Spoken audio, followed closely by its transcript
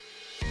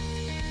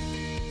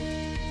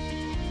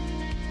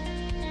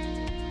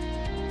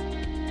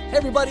Hey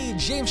everybody,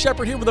 James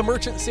Shepard here with the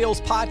Merchant Sales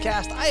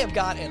Podcast. I have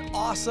got an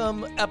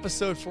awesome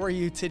episode for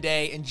you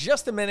today. In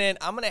just a minute,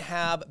 I'm going to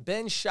have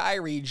Ben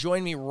Shirey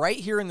join me right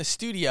here in the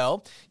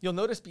studio. You'll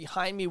notice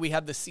behind me we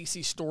have the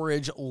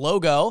CCStorage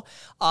logo.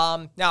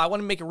 Now, I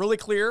want to make it really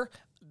clear,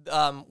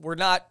 we're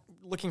not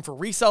looking for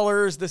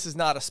resellers. This is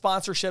not a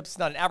sponsorship. It's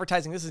not an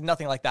advertising. This is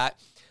nothing like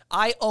that.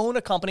 I own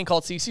a company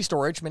called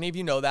CCStorage. Many of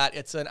you know that.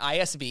 It's an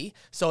ISV.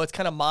 So it's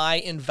kind of my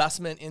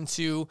investment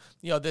into,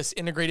 this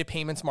integrated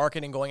payments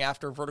market and going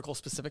after vertical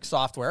specific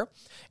software.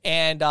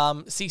 And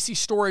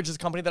CCStorage is a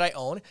company that I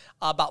own.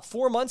 About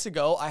 4 months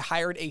ago, I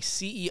hired a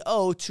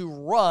CEO to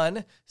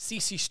run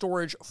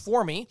CCStorage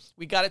for me.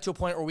 We got it to a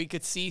point where we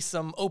could see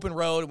some open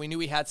road and we knew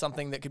we had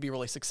something that could be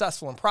really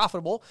successful and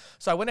profitable.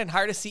 So I went and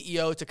hired a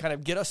CEO to kind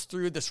of get us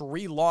through this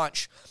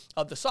relaunch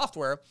of the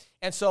software.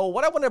 And so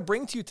what I want to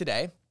bring to you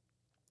today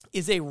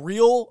is a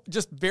real,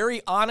 just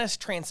very honest,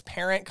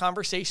 transparent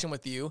conversation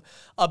with you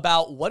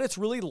about what it's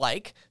really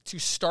like to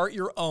start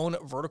your own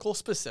vertical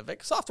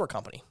specific software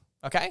company.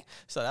 Okay,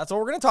 so that's what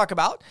we're going to talk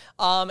about.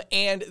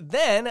 And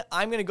then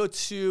I'm going to go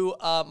to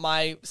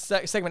my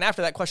segment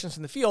after that, questions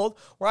from the field,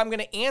 where I'm going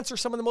to answer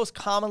some of the most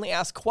commonly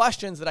asked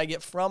questions that I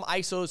get from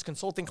ISOs,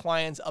 consulting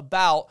clients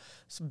about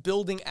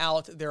building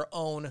out their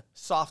own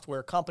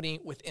software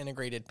company with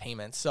integrated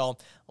payments. So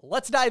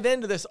let's dive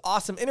into this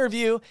awesome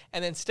interview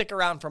and then stick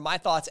around for my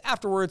thoughts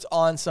afterwards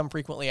on some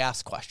frequently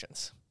asked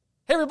questions.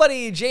 Hey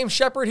everybody, James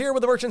Shepard here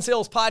with the Merchant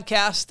Sales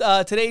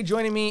Podcast. Today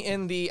joining me we're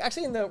in the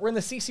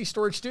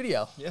CCStorage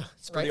studio. Yeah,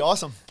 it's pretty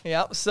awesome.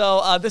 Yeah,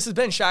 so this is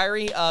Ben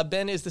Shirey.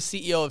 Ben is the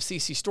CEO of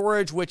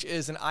CCStorage, which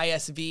is an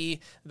ISV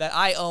that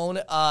I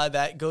own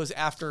that goes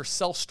after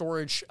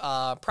self-storage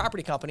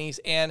property companies.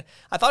 And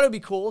I thought it would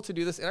be cool to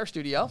do this in our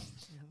studio.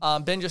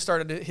 Ben just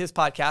started his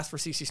podcast for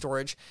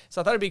CCStorage.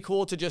 So I thought it'd be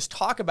cool to just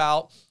talk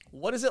about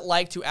what is it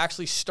like to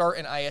actually start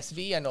an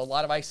ISV. I know a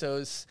lot of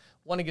ISOs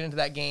want to get into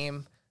that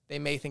game. They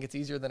may think it's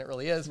easier than it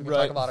really is. We can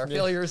talk about our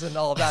failures and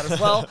all of that as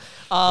well.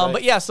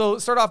 But yeah, so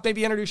start off,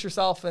 maybe introduce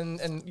yourself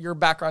and your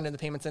background in the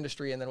payments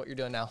industry and then what you're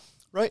doing now.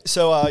 Right.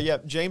 So,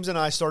 James and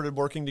I started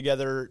working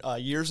together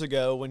years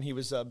ago when he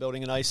was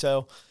building an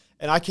ISO.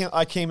 And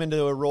I came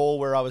into a role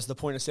where I was the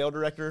point of sale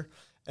director.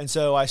 And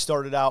so I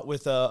started out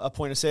with a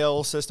point of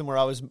sale system where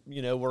I was,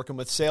 working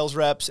with sales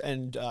reps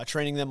and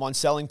training them on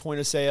selling point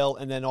of sale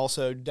and then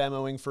also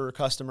demoing for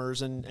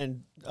customers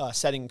and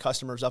setting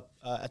customers up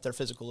at their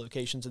physical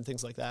locations and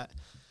things like that.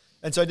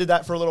 And so I did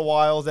that for a little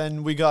while.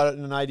 Then we got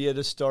an idea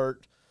to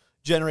start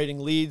generating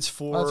leads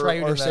for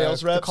our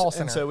sales reps.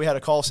 And so we had a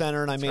call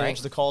center and I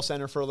managed the call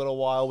center for a little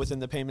while within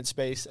the payment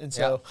space. And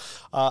so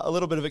a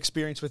little bit of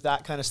experience with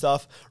that kind of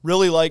stuff.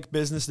 Really like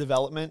business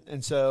development.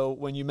 And so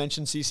when you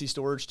mentioned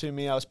CCStorage to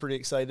me, I was pretty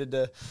excited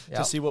to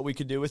see what we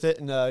could do with it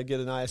and get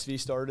an ISV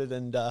started.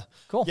 And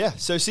cool. Yeah,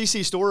 so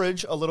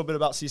CCStorage, a little bit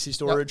about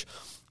CCStorage.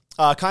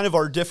 Kind of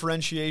our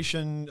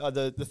differentiation,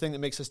 the thing that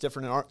makes us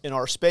different in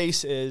our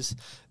space is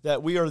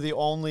that we are the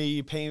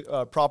only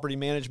property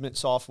management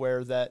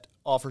software that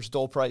offers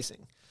dual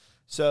pricing.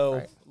 So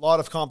a lot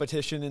of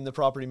competition in the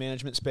property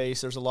management space.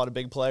 There's a lot of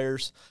big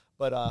players,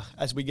 but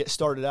as we get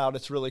started out,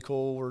 it's really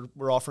cool.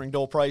 We're offering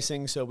dual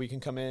pricing, so we can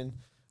come in,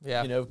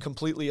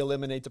 completely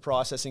eliminate the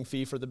processing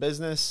fee for the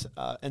business,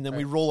 and then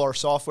we roll our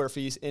software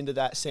fees into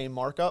that same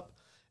markup,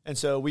 and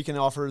so we can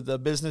offer the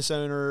business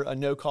owner a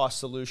no-cost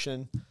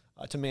solution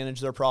to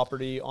manage their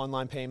property,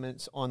 online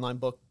payments,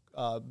 online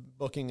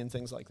booking, and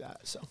things like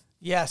that. So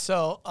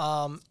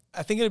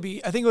I think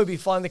it would be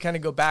fun to kind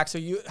of go back. So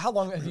how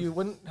long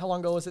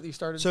ago was it that you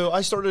started? So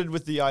I started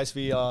with the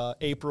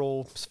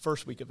ISV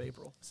first week of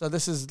April. So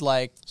this is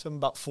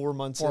about 4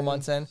 months. 4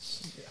 months in.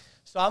 Yeah.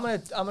 So I'm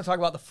gonna talk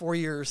about the 4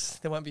 years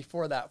that went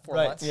before that 4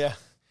 months. Yeah.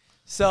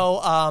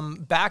 So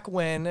back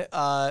when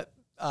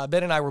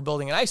Ben and I were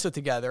building an ISO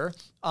together,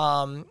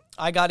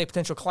 I got a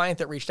potential client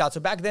that reached out.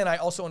 So back then, I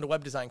also owned a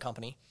web design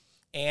company.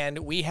 And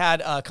we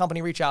had a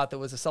company reach out that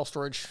was a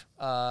self-storage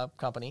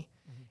company.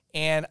 Mm-hmm.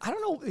 And I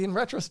don't know, in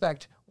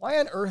retrospect, why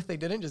on earth they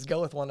didn't just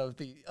go with one of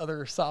the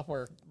other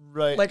software.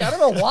 Right. I don't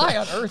know why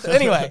on earth.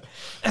 Anyway,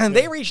 and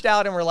they reached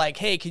out and were like,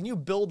 hey, can you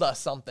build us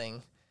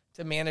something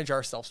to manage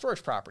our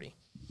self-storage property?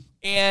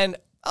 And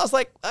I was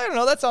like, I don't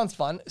know, that sounds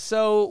fun.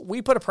 So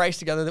we put a price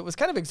together that was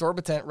kind of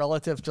exorbitant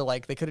relative to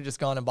they could have just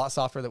gone and bought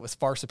software that was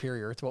far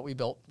superior to what we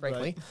built,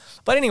 frankly. Right.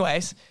 But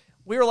anyways,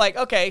 we were like,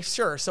 okay,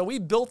 sure. So we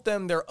built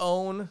them their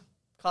own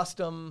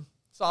custom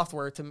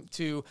software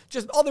to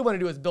just, all they want to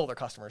do is bill their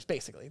customers,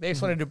 basically. They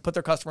just wanted to put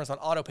their customers on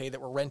auto pay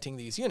that were renting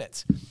these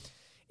units.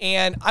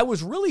 And I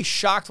was really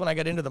shocked when I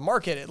got into the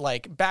market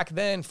back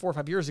then, 4 or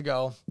 5 years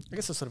ago. I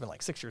guess this would have been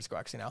 6 years ago,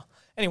 actually now.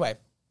 Anyway,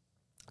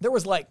 there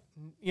was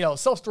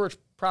self-storage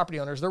property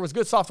owners. There was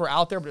good software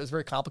out there, but it was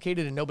very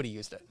complicated and nobody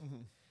used it.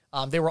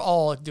 Mm-hmm. They were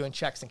all doing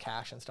checks and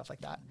cash and stuff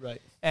like that. Right.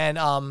 And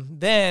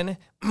then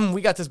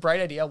we got this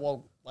bright idea.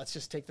 Well, let's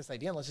just take this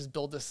idea and let's just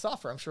build this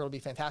software. I'm sure it'll be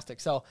fantastic.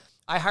 So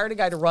I hired a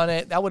guy to run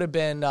it. That would have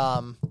been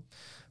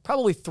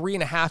probably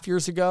 3.5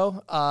 years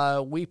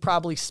ago. We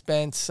probably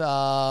spent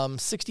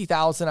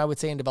 $60,000, I would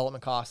say, in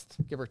development costs,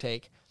 give or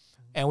take.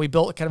 and we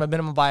built kind of a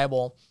minimum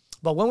viable.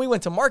 But when we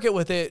went to market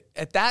with it,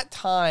 at that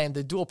time,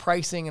 the dual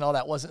pricing and all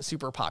that wasn't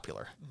super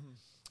popular.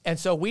 And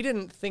so we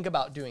didn't think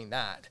about doing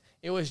that.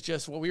 It was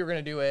just what we were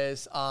going to do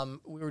is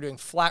we were doing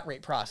flat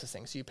rate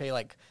processing. So you pay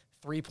like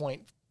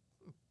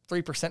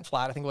 3.3%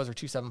 flat, I think it was, or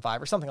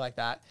 275 or something like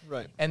that.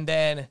 Right. And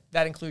then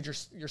that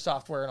includes your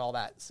software and all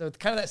that. So it's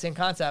kind of that same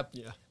concept.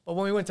 Yeah. But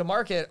when we went to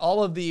market,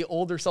 all of the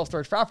older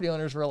self-storage property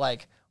owners were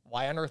like,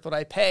 why on earth would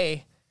I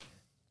pay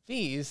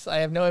fees? I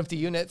have no empty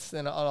units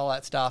and all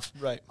that stuff.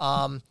 Right.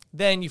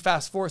 Then you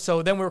fast forward.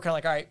 So then we were kind of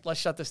like, all right, let's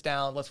shut this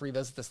down. Let's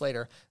revisit this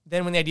later.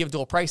 Then when the idea of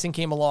dual pricing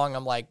came along,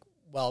 I'm like,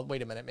 well,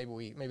 wait a minute.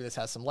 Maybe this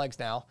has some legs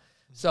now.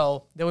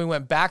 So then we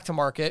went back to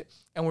market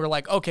and we were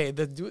like, okay,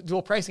 the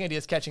dual pricing idea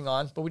is catching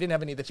on, but we didn't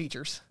have any of the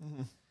features.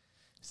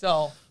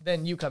 So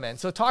then you come in.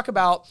 So talk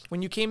about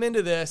when you came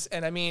into this,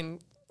 and I mean,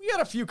 we had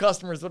a few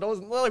customers, but it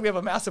wasn't like we have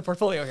a massive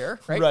portfolio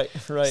here, right?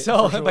 Right.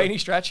 So by any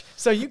stretch.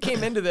 So you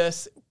came into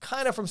this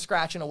kind of from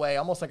scratch in a way,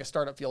 almost like a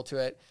startup feel to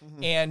it.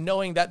 And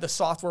knowing that the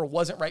software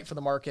wasn't right for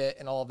the market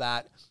and all of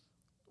that,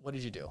 what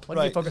did you do? What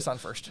did you focus on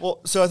first? Well,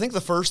 so I think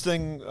the first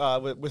thing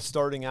with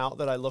starting out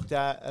that I looked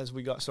at as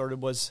we got started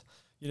was,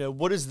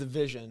 what is the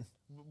vision?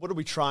 What are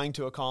we trying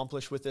to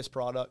accomplish with this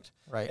product?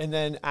 Right. And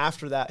then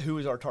after that, who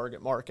is our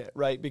target market,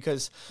 right?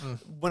 Because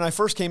when I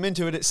first came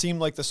into it, it seemed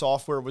like the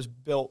software was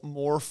built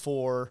more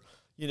for,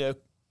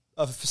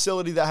 a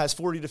facility that has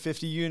 40 to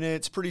 50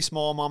 units, pretty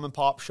small mom and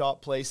pop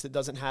shop place that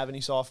doesn't have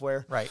any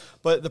software. Right.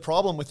 But the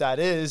problem with that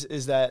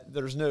is that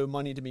there's no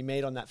money to be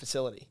made on that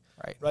facility.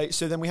 Right.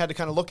 So then we had to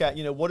kind of look at,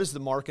 what is the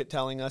market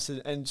telling us?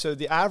 And so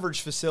the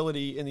average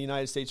facility in the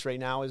United States right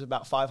now is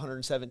about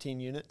 517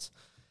 units.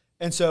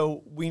 And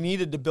so we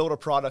needed to build a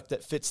product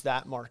that fits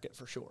that market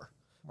for sure.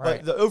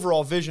 Right. But the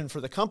overall vision for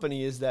the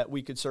company is that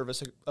we could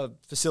service a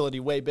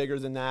facility way bigger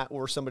than that,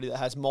 or somebody that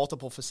has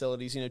multiple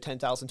facilities,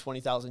 10,000,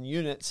 20,000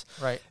 units.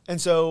 Right. And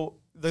so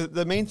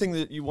the main thing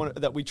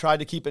that we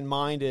tried to keep in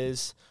mind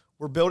is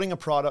we're building a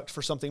product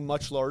for something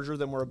much larger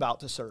than we're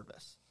about to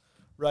service.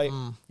 Right.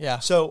 Yeah.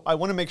 So I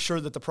want to make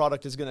sure that the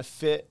product is going to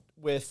fit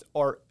with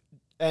our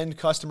end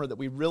customer that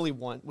we really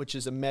want, which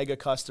is a mega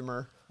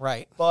customer.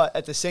 Right. But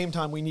at the same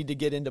time, we need to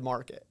get into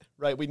market,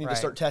 right? We need to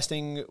start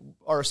testing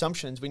our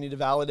assumptions. We need to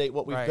validate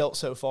what we've built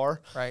so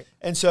far. Right.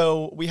 And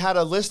so we had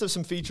a list of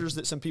some features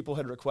that some people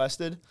had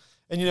requested.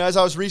 And, as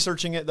I was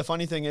researching it, the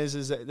funny thing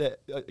is that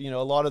a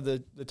lot of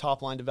the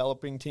top line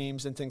developing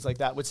teams and things like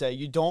that would say,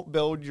 you don't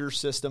build your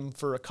system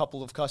for a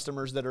couple of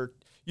customers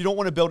you don't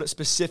want to build it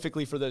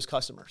specifically for those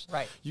customers.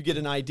 Right. You get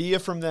an idea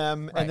from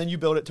them, and then you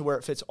build it to where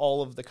it fits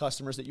all of the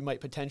customers that you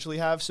might potentially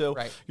have. So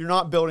you're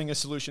not building a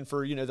solution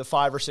for, the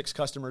 5 or 6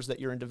 customers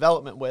that you're in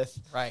development with,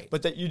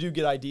 but that you do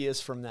get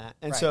ideas from that.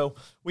 And so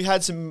we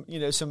had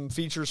some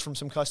features from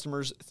some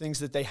customers, things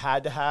that they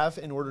had to have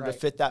in order to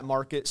fit that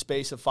market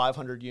space of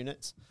 500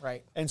 units.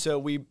 Right. And so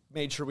we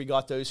made sure we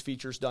got those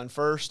features done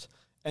first.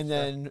 And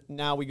then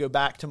now we go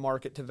back to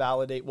market to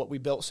validate what we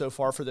built so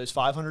far for those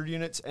 500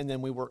 units, and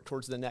then we work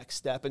towards the next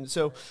step. And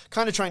so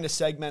kind of trying to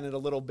segment it a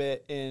little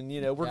bit in,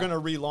 we're going to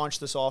relaunch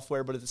the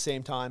software, but at the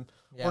same time,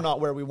 we're not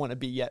where we want to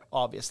be yet,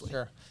 obviously.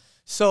 Sure.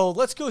 So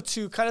let's go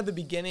to kind of the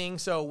beginning.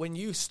 So when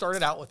you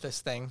started out with this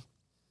thing,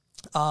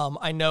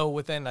 I know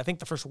within, I think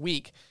the first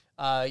week,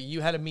 you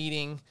had a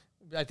meeting,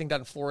 I think down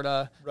in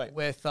Florida,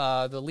 with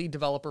the lead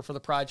developer for the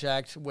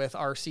project, with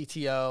our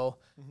CTO,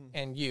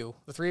 and you,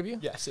 the 3 of you?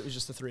 Yes, it was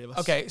just the 3 of us.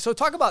 Okay, so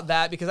talk about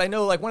that, because I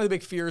know one of the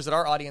big fears that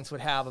our audience would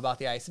have about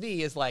the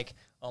ISV is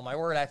oh my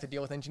word, I have to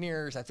deal with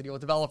engineers, I have to deal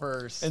with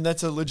developers. And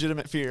that's a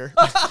legitimate fear.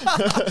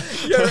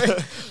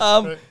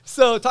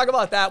 So talk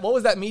about that. What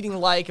was that meeting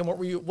like, and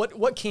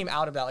what came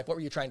out of that? What were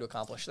you trying to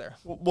accomplish there?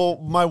 Well,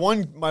 my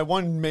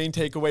one main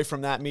takeaway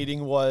from that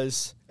meeting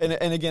was,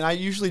 and again, I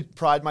usually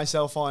pride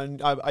myself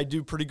on, I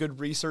do pretty good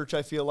research.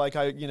 I feel like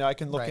I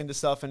can look into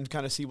stuff and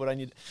kind of see what I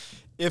need.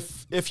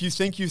 If you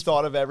think you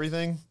thought of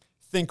everything,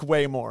 think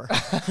way more,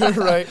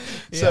 right?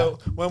 Yeah. So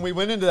when we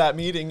went into that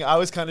meeting, I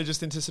was kind of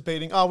just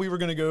anticipating, we were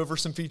going to go over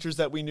some features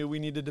that we knew we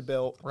needed to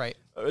build,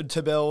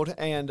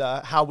 and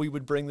how we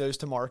would bring those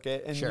to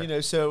market.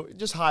 And, so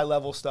just high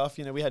level stuff,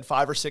 we had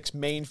 5 or 6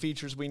 main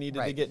features we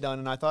needed to get done.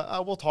 And I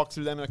thought, we'll talk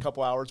through them in a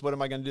couple hours. What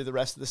am I going to do the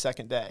rest of the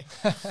second day?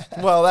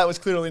 Well, that was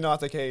clearly not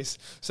the case.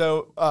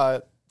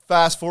 So,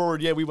 fast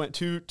forward, we went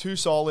two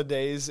solid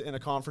days in a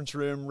conference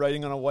room,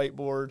 writing on a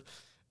whiteboard.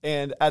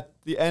 And at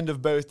the end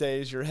of both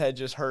days, your head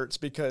just hurts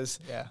because,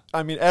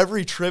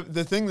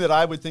 the thing that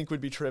I would think would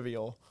be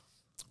trivial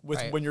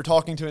when you're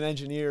talking to an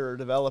engineer or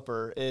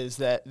developer is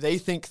that they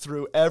think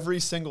through every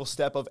single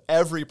step of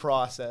every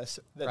process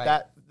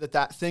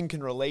that thing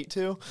can relate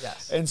to.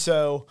 Yes. And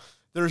so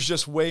there's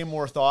just way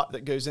more thought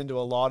that goes into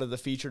a lot of the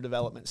feature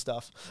development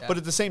stuff. Yeah. But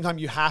at the same time,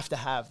 you have to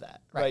have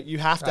that, right? You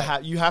have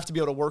to be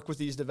able to work with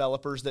these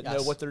developers that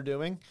know what they're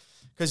doing.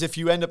 Because if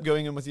you end up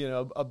going in with,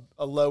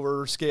 a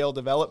lower scale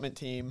development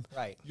team,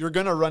 you're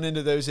going to run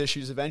into those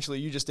issues eventually.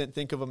 You just didn't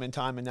think of them in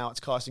time, and now it's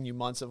costing you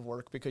months of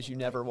work because you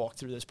never walked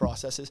through those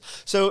processes.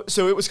 So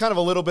it was kind of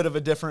a little bit of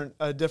a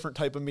different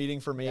type of meeting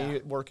for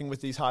me, working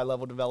with these high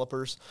level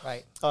developers.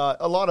 Right.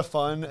 A lot of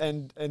fun,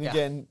 and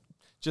again,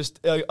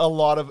 just it's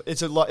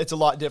a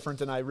lot different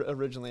than I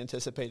originally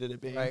anticipated it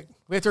being. Right.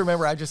 We have to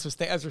remember,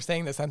 as we're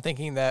saying this, I'm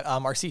thinking that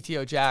our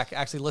CTO Jack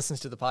actually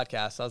listens to the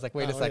podcast. So I was like,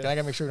 wait a second, I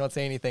gotta make sure we don't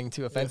say anything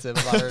too offensive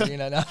about her.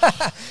 No.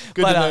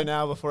 Good to know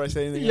now before I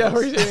say anything else.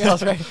 Before you say anything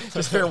else, right?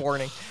 Just fair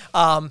warning.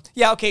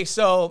 Okay.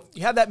 So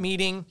you have that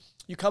meeting.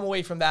 You come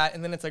away from that,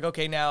 and then it's like,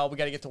 okay, now we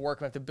got to get to work.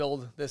 We have to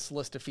build this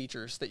list of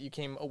features that you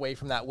came away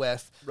from that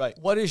with. Right.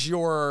 What is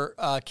your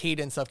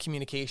cadence of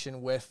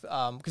communication with?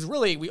 Because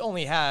really, we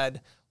only had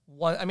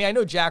one. I mean, I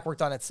know Jack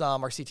worked on it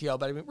some, our CTO,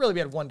 but I mean, really we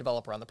had one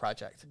developer on the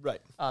project. Right.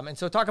 And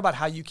so talk about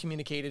how you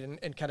communicated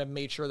and kind of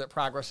made sure that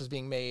progress was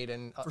being made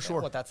and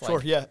what that's like.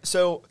 Sure, yeah.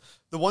 So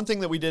the one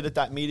thing that we did at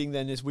that meeting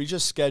then is we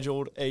just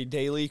scheduled a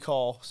daily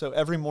call. So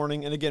every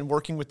morning, and again,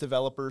 working with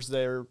developers,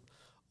 they're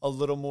a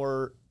little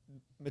more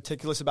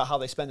meticulous about how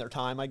they spend their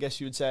time, I guess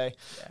you would say.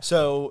 Yeah.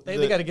 So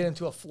they got to get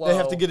into a flow. They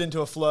have to get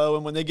into a flow,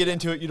 and when they get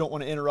into it, you don't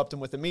want to interrupt them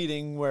with a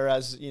meeting,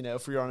 whereas,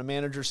 if you're on a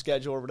manager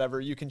schedule or whatever,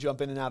 you can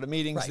jump in and out of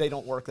meetings. Right. They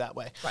don't work that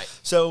way. Right.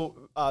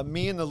 So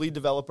me and the lead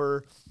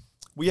developer,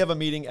 we have a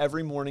meeting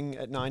every morning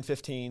at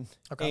 9:15,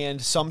 and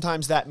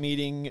sometimes that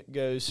meeting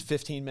goes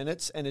 15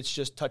 minutes, and it's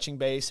just touching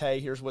base. Hey,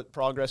 here's what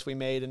progress we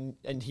made,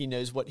 and he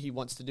knows what he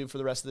wants to do for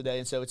the rest of the day,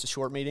 and so it's a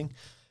short meeting.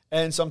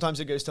 And sometimes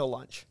it goes till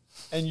lunch,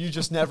 and you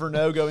just never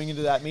know going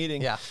into that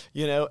meeting. Yeah.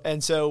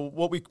 And so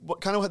what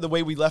the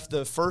way we left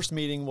the first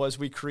meeting was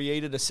we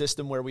created a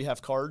system where we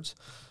have cards.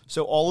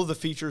 So all of the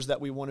features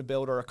that we want to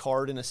build are a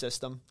card in a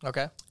system.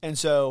 Okay. And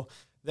so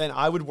then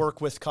I would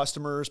work with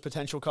customers,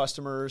 potential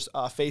customers,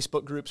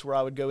 Facebook groups where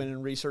I would go in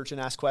and research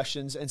and ask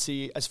questions and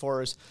see as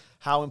far as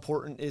how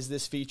important is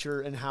this feature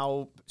and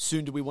how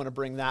soon do we want to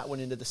bring that one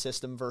into the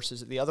system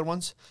versus the other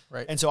ones.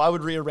 Right. And so I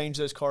would rearrange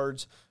those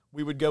cards.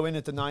 We would go in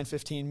at the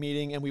 9:15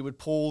 meeting, and we would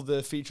pull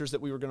the features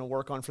that we were going to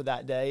work on for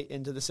that day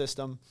into the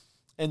system,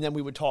 and then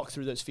we would talk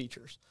through those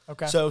features.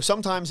 Okay. So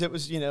sometimes it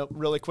was,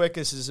 really quick.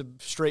 This is a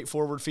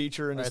straightforward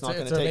feature, and it's not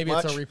going to take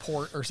much. Maybe it's a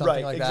report or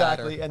something like that.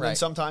 Exactly. And then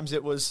sometimes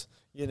it was,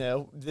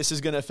 this is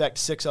going to affect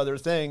 6 other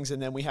things,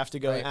 and then we have to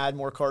go and add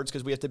more cards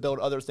because we have to build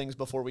other things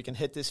before we can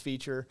hit this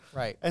feature.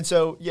 Right. And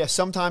so,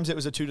 sometimes it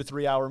was a 2 to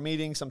 3 hour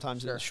meeting.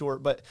 Sometimes it was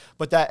short, but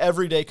that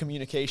everyday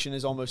communication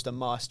is almost a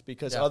must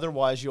because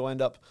otherwise you'll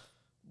end up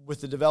with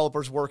the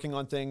developers working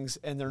on things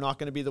and they're not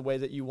going to be the way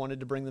that you wanted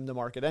to bring them to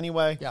market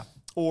anyway. Yeah.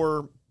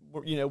 Or,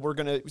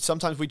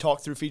 sometimes we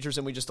talk through features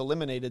and we just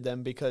eliminated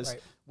them because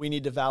we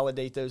need to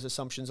validate those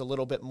assumptions a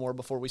little bit more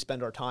before we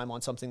spend our time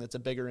on something that's a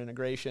bigger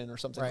integration or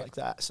something like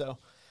that. So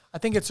I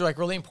think it's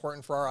really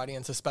important for our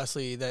audience,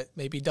 especially that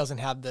maybe doesn't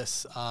have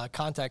this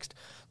context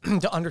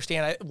to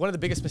understand. One of the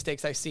biggest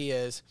mistakes I see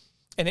is,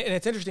 and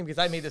it's interesting because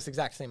I made this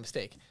exact same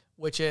mistake,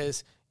 which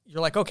is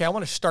you're like, okay, I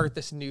want to start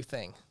this new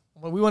thing.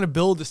 We want to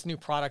build this new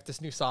product,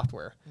 this new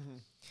software. Mm-hmm.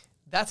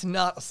 That's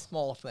not a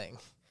small thing.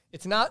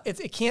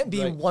 It can't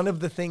be one of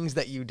the things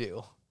that you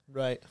do.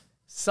 Right.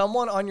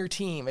 Someone on your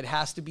team, it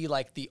has to be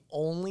like the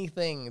only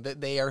thing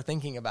that they are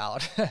thinking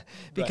about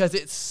because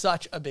it's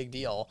such a big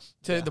deal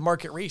to the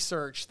market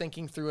research,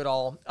 thinking through it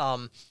all.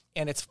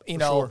 And it's,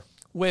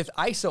 with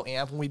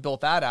ISOAMP, when we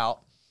built that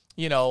out,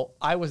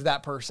 I was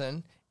that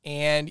person.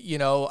 And, we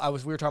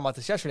were talking about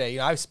this yesterday.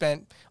 I've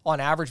spent on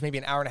average maybe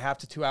an hour and a half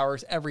to 2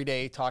 hours every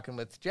day talking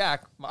with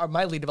Jack,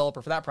 my lead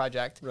developer for that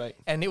project. Right.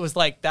 And it was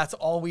like, that's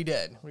all we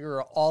did. We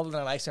were all in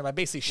on ISOAMP. I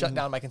basically shut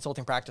down my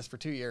consulting practice for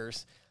 2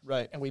 years.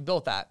 Right. And we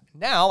built that.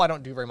 Now I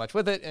don't do very much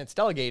with it and it's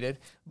delegated,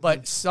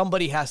 but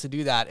somebody has to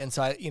do that. And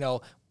so,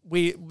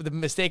 the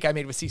mistake I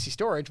made with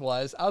CCStorage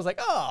was I was like,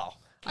 oh,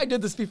 I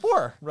did this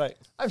before. Right.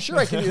 I'm sure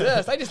I can do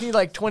this. I just need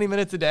like 20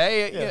 minutes a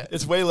day. Yeah.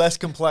 It's way less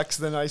complex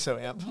than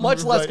ISOAMP.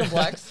 Much less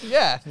complex.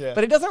 Yeah.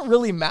 But it doesn't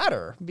really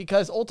matter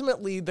because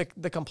ultimately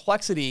the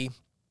complexity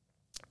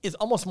is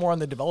almost more on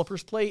the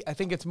developer's plate. I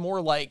think it's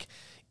more like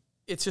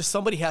it's just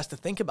somebody has to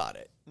think about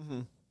it.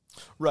 Mm-hmm.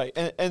 Right.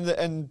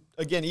 And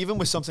again, even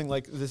with something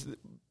like this,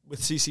 with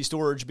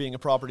CCStorage being a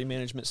property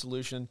management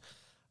solution,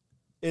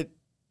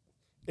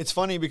 it's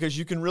funny because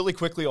you can really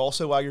quickly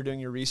also, while you're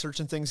doing your research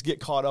and things, get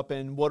caught up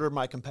in what are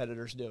my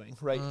competitors doing,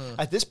 right?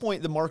 At this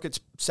point, the market's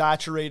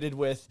saturated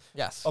with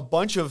a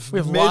bunch of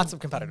lots of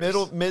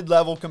competitors.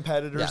 Mid-level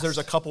competitors. Yes. There's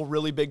a couple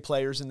really big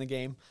players in the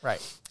game. Right.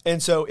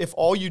 And so if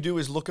all you do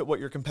is look at what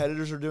your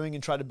competitors are doing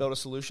and try to build a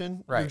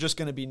solution, you're just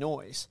going to be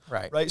noise.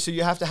 Right. So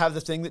you have to have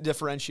the thing that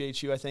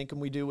differentiates you, I think, and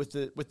we do with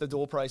the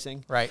dual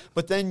pricing. Right.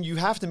 But then you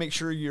have to make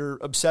sure you're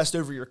obsessed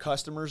over your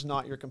customers,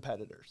 not your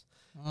competitors.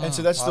 And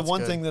so that's the one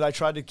good. thing that I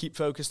tried to keep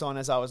focused on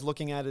as I was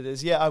looking at it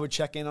is, I would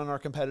check in on our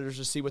competitors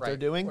to see what they're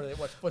doing.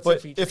 What's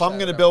but if I'm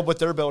going to build what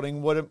they're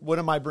building, what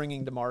am I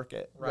bringing to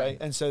market? Right.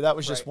 And so that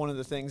was just one of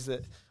the things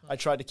that I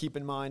tried to keep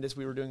in mind as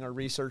we were doing our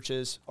research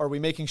is, are we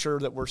making sure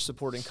that we're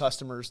supporting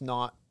customers,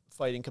 not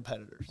fighting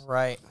competitors?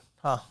 Right.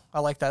 Huh. I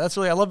like that. That's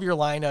really, I love your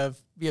line of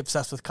be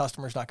obsessed with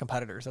customers, not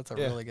competitors. That's a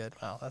really good,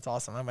 wow, that's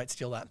awesome. I might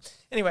steal that.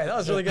 Anyway, that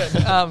was really good.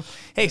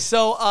 Hey,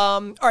 so,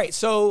 all right.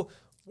 So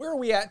where are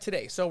we at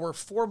today? So we're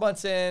 4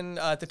 months in.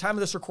 At the time of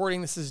this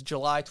recording, this is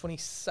July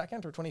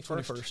 22nd or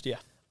 21st? 21st, yeah.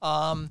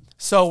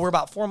 So we're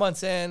about 4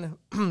 months in.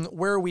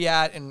 Where are we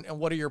at, and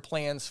what are your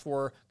plans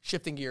for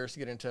shifting gears to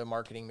get into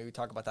marketing? Maybe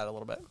talk about that a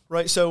little bit.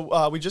 Right.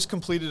 So we just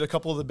completed a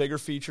couple of the bigger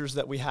features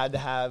that we had to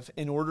have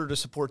in order to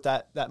support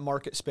that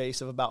market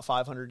space of about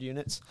 500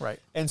 units. Right.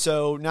 And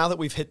so now that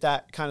we've hit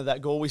that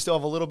goal, we still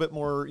have a little bit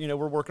more, we're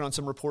working on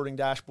some reporting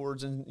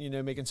dashboards and,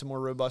 making some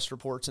more robust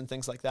reports and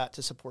things like that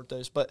to support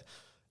those. But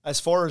as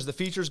far as the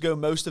features go,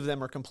 most of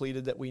them are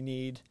completed that we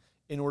need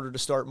in order to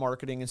start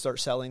marketing and start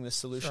selling this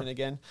solution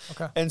again.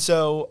 Okay. And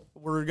so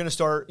we're going to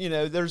start,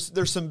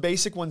 there's some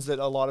basic ones that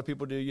a lot of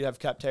people do. You have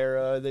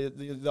Capterra,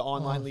 the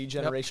online lead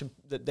generation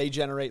that they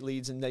generate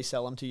leads and they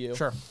sell them to you.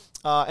 Sure.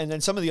 And then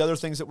some of the other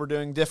things that we're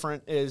doing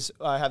different is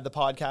I have the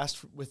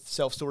podcast with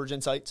Self-Storage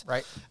Insights.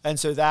 Right. And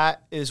so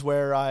that is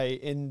where I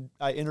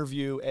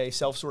interview a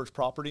self-storage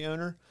property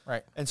owner.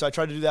 Right. And so I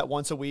try to do that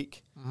once a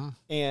week. Mm-hmm.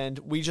 And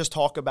we just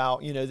talk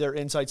about, their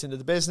insights into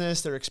the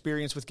business, their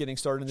experience with getting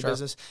started in the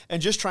business,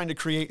 and just trying to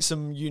create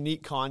some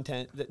unique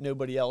content that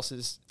nobody else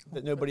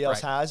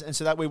has. And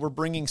so that way we're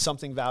bringing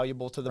something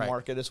valuable to the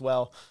market as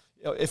well.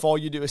 If all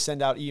you do is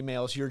send out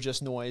emails, you're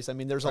just noise. I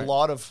mean, there's a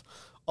lot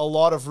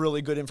of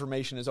really good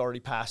information is already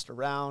passed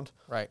around.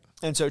 Right.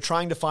 And so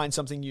trying to find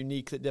something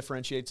unique that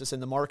differentiates us in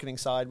the marketing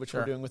side, which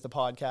we're doing with the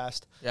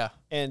podcast. Yeah.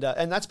 And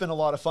that's been a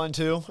lot of fun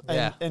too.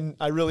 And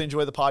I really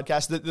enjoy the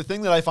podcast. The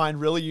thing that I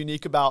find really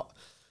unique about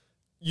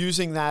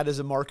using that as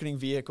a marketing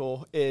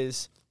vehicle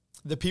is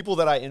the people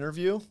that I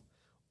interview,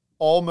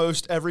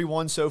 almost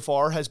everyone so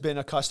far has been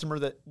a customer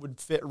that would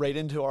fit right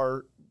into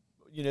our,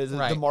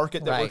 the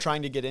market that we're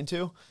trying to get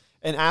into.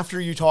 And after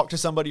you talk to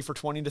somebody for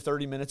 20 to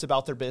 30 minutes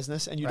about their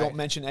business and you don't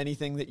mention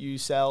anything that you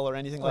sell or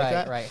anything like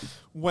that,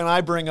 when I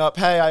bring up,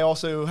 hey, I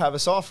also have a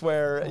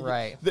software,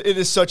 it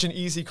is such an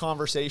easy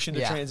conversation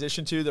to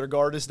transition to. Their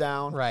guard is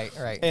down. Right.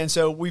 And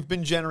so we've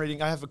been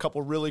generating, I have a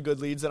couple really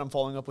good leads that I'm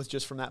following up with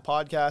just from that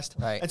podcast.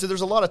 Right. And so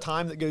there's a lot of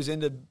time that goes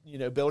into,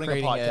 building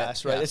creating a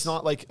podcast, right? Yes. It's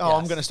not like,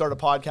 I'm going to start a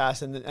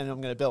podcast and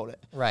I'm going to build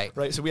it. Right.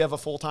 So we have a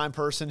full-time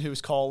person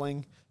who's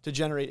calling to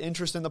generate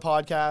interest in the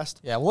podcast.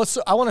 Yeah, well,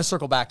 I want to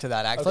circle back to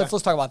that, actually.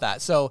 Let's talk about that.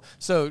 So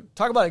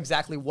talk about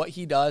exactly what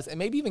he does and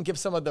maybe even give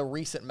some of the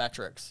recent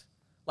metrics.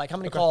 Like how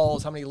many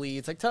calls, how many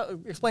leads. Like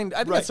explain. I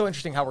think that's so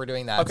interesting how we're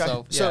doing that.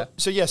 Okay.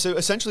 So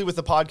essentially with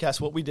the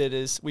podcast, what we did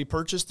is we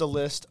purchased a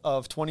list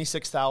of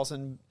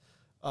 26,000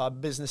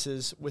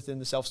 businesses within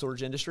the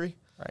self-storage industry.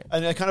 Right.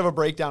 And kind of a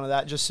breakdown of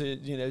that just so,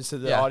 so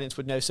the audience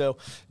would know. So,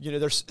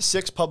 there's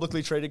 6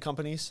 publicly traded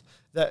companies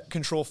that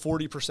control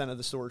 40% of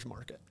the storage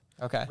market.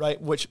 Okay.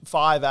 Right. Which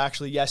 5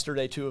 actually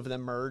yesterday, 2 of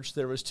them merged.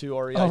 There was 2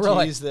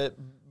 REITs that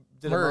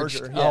did merged.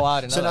 A merger. Yeah. Oh,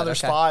 I didn't know now there's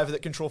 5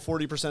 that control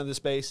 40% of the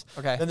space.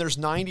 Okay. Then there's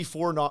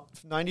 94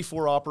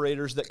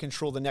 operators that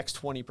control the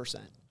next 20%.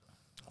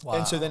 Wow.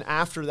 And so then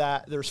after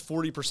that, there's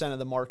 40% of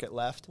the market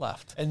left.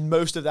 And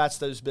most of that's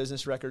those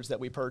business records that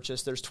we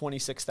purchased. There's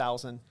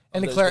 26,000.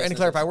 And to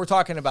clarify, we're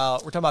talking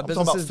about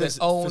businesses that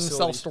own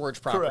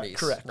self-storage properties.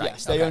 Correct. Right.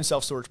 Yes. They own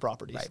self-storage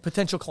properties. Right.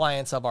 Potential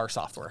clients of our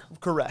software.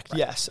 Correct. Right.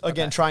 Yes.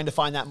 Again, trying to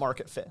find that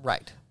market fit.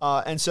 Right.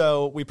 And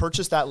so we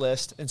purchased that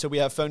list. And so we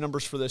have phone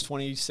numbers for those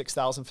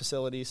 26,000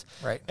 facilities.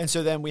 Right. And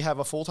so then we have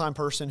a full-time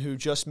person who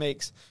just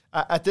makes,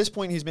 at this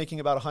point, he's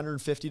making about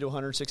 150 to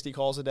 160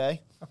 calls a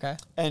day. Okay.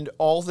 And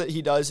all that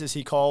he does is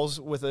he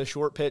calls with a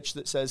short pitch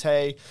that says,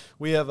 hey,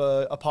 we have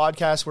a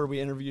podcast where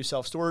we interview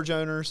self-storage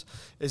owners.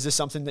 Is this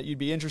something that you'd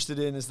be interested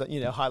in? Is that,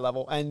 high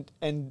level?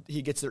 And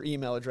he gets their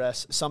email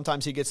address.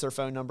 Sometimes he gets their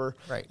phone number.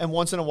 Right. And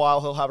once in a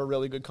while, he'll have a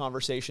really good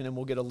conversation and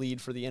we'll get a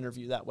lead for the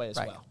interview that way as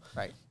well.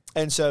 Right.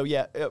 And so,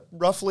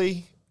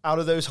 roughly out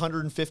of those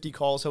 150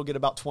 calls, he'll get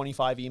about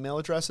 25 email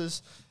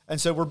addresses.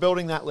 And so we're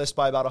building that list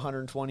by about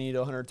 120 to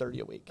 130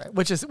 a week. Right.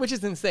 Which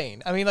is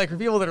insane. I mean, like for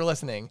people that are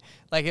listening,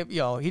 like,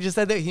 he just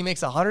said that he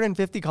makes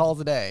 150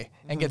 calls a day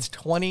and gets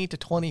 20 to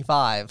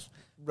 25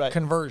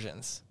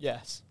 conversions.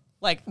 Yes.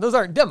 Like those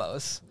aren't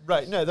demos.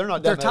 Right. No, they're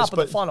not demos. They're top of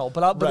the funnel.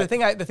 But the thing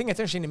that's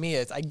interesting to me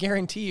is I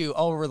guarantee you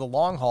over the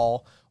long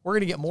haul, we're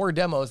going to get more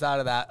demos out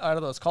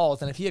of those calls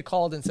than if he had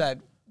called and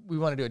said, we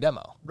want to do a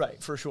demo.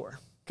 Right. For sure.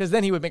 Because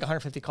then he would make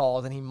 150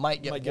 calls and he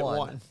might get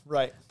one.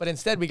 Right. But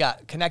instead we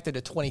got connected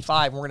to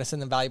 25 and we're going to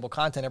send them valuable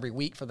content every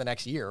week for the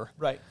next year.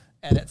 Right.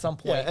 And at some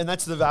point. Yeah, and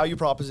that's the value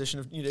proposition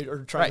of,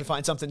 or trying to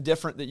find something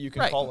different that you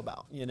can call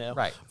about,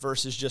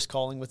 versus just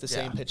calling with the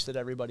same pitch that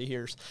everybody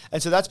hears.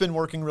 And so that's been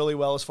working really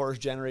well as far as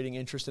generating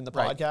interest in the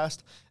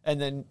podcast.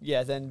 And then,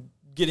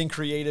 getting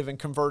creative and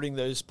converting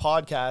those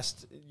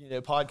podcast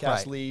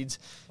leads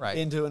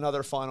into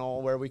another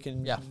funnel where we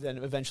can then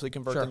eventually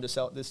convert them to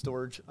sell this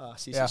storage,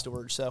 CC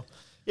storage. So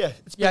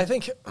I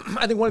think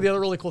one of the other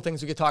really cool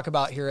things we could talk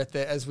about here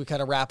as we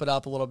kind of wrap it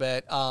up a little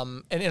bit.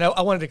 And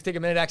I wanted to take a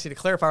minute actually to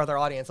clarify with our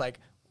audience, like,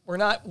 we're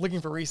not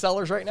looking for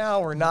resellers right now.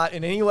 We're not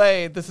in any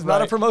way. This is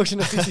not a promotion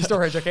of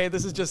CCStorage. Okay,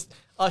 this is just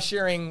us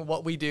sharing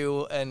what we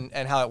do and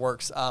how it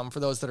works. For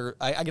those that are,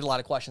 I get a lot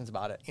of questions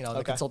about it. You know,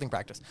 the consulting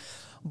practice.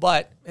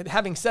 But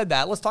having said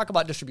that, let's talk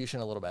about distribution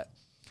a little bit.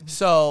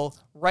 So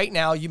right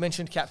now, you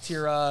mentioned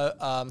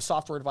Capterra,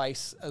 software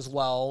advice as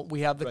well.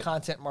 We have the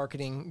content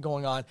marketing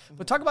going on.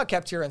 But talk about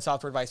Capterra and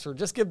software advice. Or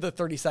just give the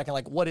 30-second,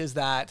 like, what is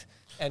that?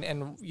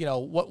 And you know,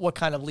 what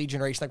kind of lead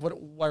generation? Like,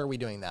 why are we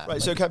doing that?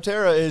 Right. So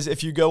Capterra is,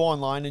 if you go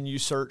online and you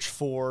search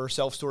for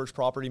self-storage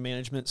property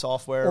management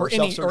software or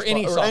any software.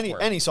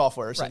 Any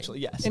software, essentially,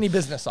 yes. Any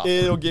business software.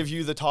 It'll give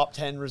you the top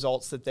 10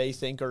 results that they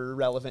think are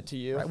relevant to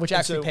you. Right, which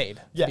actually paid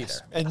to be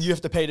there. And you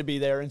have to pay to be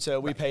there. And so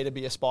we pay to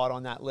be a spot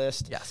on that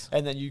list. Yes.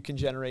 And then you can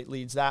generate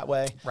leads that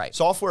way. Right.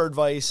 Software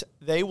advice,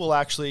 they will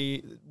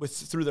actually,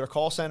 through their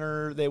call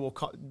center, they will,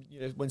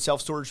 when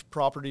self-storage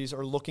properties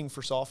are looking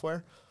for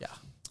software,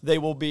 they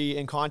will be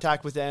in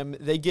contact with them.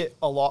 They get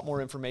a lot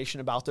more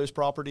information about those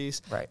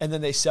properties, and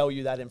then they sell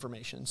you that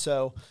information.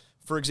 So,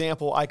 for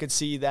example, I could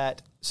see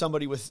that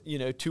somebody with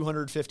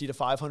 250 to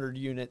 500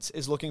 units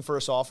is looking for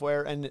a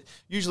software, and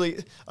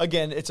usually,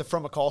 again, it's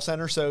from a call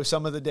center, so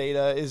some of the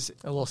data is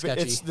a little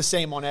sketchy. It's the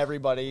same on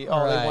everybody. They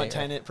want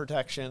tenant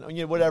protection,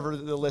 whatever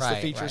the list of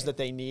features that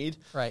they need.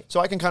 Right. So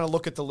I can kind of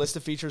look at the list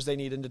of features they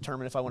need and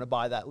determine if I want to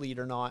buy that lead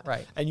or not.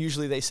 Right. And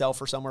usually they sell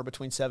for somewhere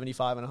between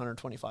 $75 and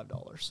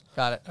 $125.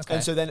 Got it. Okay.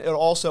 And so then it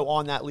also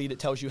on that lead, it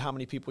tells you how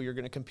many people you're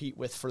going to compete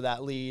with for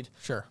that lead.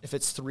 Sure. If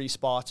it's 3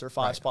 spots or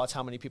 5 spots,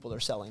 how many people they're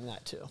selling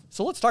that to.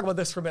 So let's talk about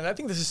this for a minute. I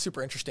think this is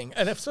super interesting,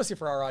 and especially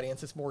for our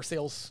audience, it's more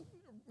sales,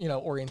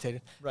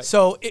 orientated. Right.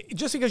 So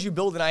just because you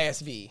build an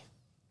ISV,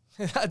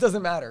 that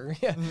doesn't matter.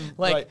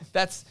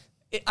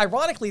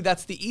 Ironically,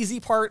 that's the easy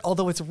part,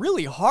 although it's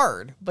really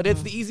hard, but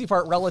it's the easy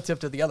part relative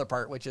to the other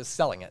part, which is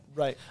selling it.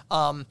 Right.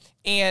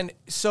 And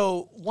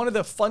so one of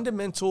the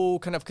fundamental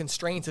kind of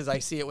constraints as I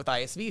see it with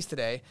ISVs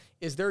today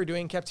is they're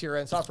doing Capterra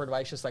and software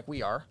advice just like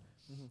we are.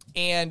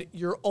 And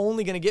you're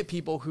only going to get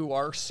people who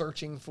are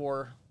searching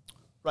for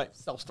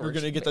self-storage.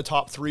 You're going to get the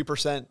top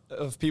 3%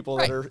 of people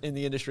that are in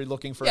the industry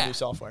looking for new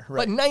software.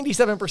 Right. But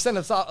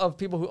 97% of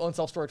people who own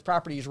self-storage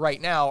properties right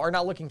now are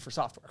not looking for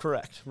software.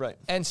 Correct. Right.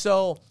 And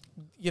so,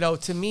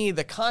 to me,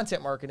 the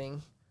content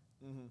marketing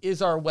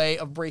is our way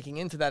of breaking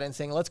into that and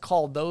saying, let's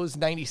call those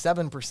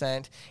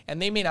 97%,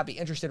 and they may not be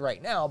interested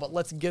right now, but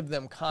let's give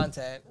them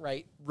content,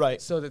 right?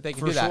 So that they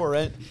can do that. For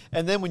sure.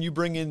 And then when you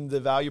bring in the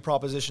value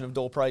proposition of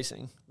dual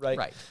pricing,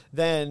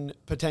 then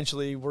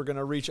potentially we're going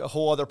to reach a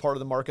whole other part of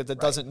the market that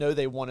doesn't know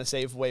they want to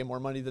save way more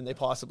money than they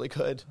possibly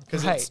could,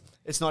 because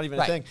it's not even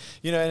a thing.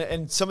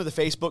 And some of the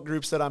Facebook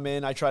groups that I'm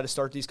in, I try to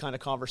start these kind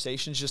of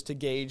conversations just to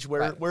gauge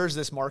where is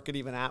this market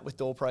even at with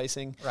dual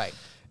pricing.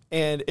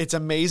 And it's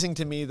amazing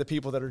to me the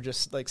people that are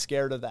just like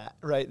scared of that,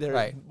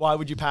 Why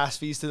would you pass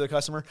fees to the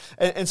customer?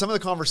 And some of the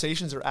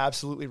conversations are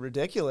absolutely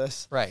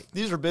ridiculous.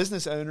 These are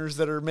business owners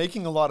that are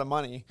making a lot of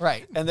money.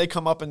 And they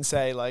come up and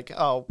say like,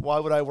 oh, why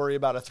would I worry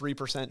about a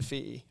 3%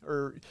 fee?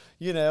 Or,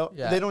 they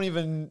don't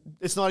even,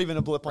 it's not even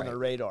a blip on their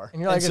radar. And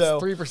you're like, it's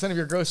 3% of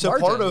your gross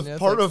margin. So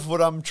part of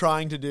what I'm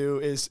trying to do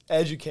is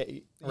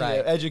educate.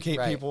 Educate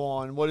people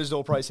on what is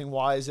dual pricing,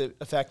 why is it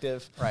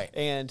effective,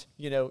 and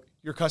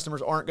your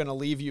customers aren't going to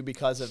leave you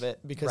because of it,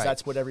 because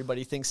that's what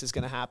everybody thinks is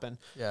going to happen.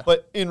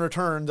 But in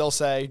return, they'll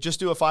say, just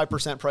do a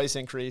 5% price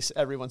increase.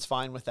 Everyone's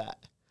fine with that.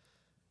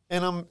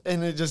 And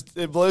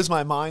it blows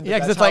my mind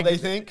that that's how they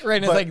think. Right,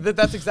 and it's like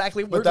that's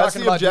exactly what we're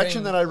talking about. But that's the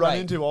objection that I run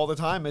into all the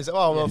time is,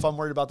 well, if I'm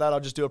worried about that, I'll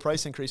just do a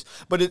price increase.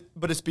 But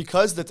it's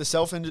because that the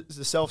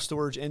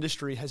self-storage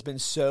industry has been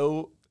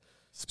so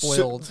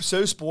spoiled.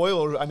 So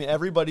spoiled. I mean,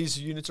 everybody's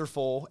units are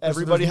full.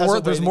 Everybody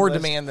has there's more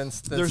demand than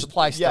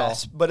supply still.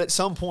 Yes, but at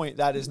some point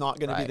that is not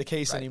going to be the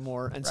case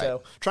anymore. And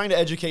so trying to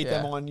educate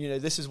them on,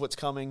 this is what's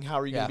coming. How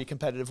are you going to be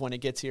competitive when it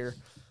gets here?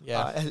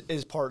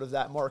 Is part of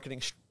that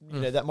marketing,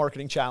 that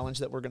marketing challenge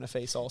that we're going to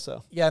face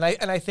also. Yeah,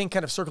 and I think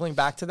kind of circling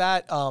back to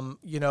that,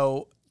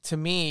 to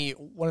me,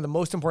 one of the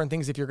most important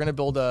things if you're going to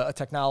build a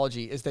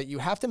technology is that you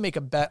have to make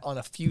a bet on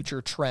a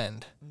future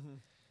trend.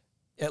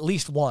 At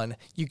least one.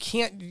 You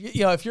can't,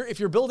 if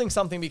you're building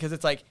something because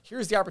it's like,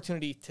 here's the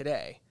opportunity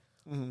today.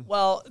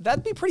 Well,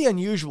 that'd be pretty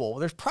unusual.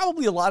 There's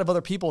probably a lot of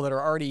other people that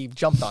are already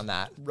jumped on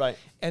that.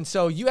 And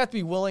so you have to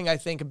be willing, I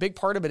think, a big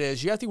part of it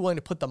is you have to be willing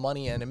to put the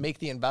money in and make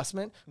the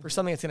investment for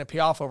something that's going to pay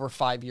off over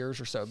 5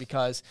 years or so,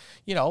 because,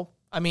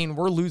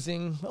 we're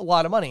losing a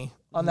lot of money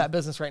on that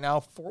business right now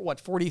for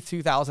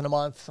 $42,000 a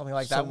month, something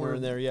like that. Somewhere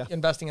in there,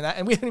 investing in that,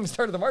 and we haven't even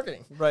started the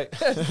marketing.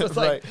 It's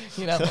like,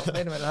 wait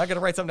a minute, I got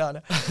to write something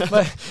down.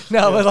 But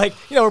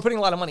we're putting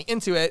a lot of money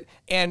into it,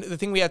 and the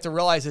thing we have to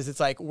realize is it's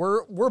like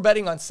we're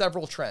betting on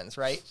several trends,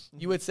 right?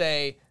 You would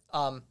say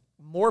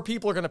more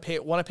people are going to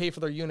want to pay for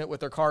their unit with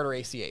their card or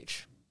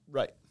ACH.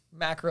 Right.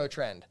 Macro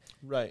trend.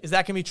 Right. Is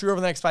that going to be true over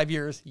the next 5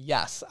 years?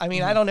 Yes. I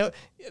mean, I don't know.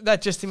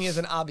 That just to me is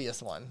an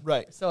obvious one.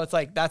 Right. So it's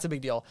like, that's a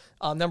big deal.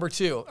 Number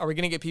two, are we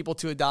going to get people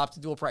to adopt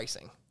dual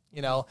pricing?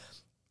 You know,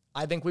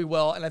 I think we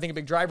will. And I think a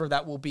big driver of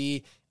that will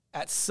be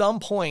at some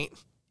point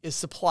is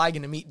supply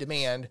going to meet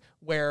demand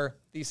where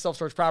these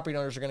self-storage property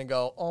owners are going to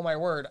go, oh my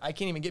word, I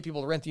can't even get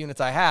people to rent the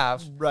units I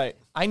have. Right.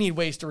 I need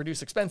ways to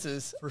reduce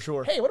expenses. For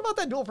sure. Hey, what about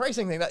that dual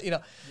pricing thing that,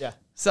 Yeah.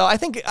 So I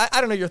think, I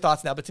don't know your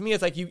thoughts now, but to me,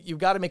 it's like you've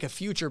got to make a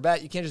future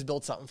bet. You can't just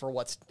build something for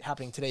what's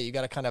happening today. You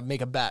got to kind of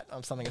make a bet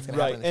on something that's going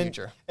to happen in the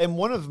future. And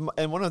one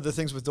of the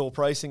things with dual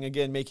pricing,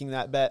 again, making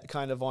that bet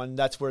kind of on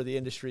that's where the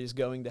industry is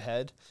going to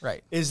head.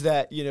 Right. Is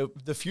that,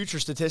 the future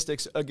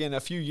statistics, again, a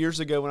few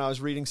years ago when I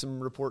was reading some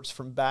reports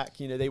from back,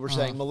 they were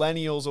saying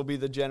millennials will be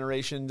the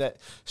generation that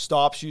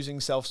stops using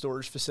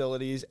self-storage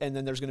facilities, and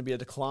then there's going to be a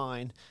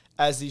decline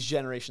as these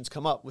generations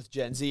come up with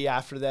Gen Z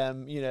after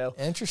them.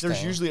 Interesting.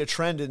 There's usually a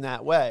trend in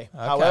that way.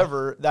 Okay.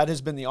 However, that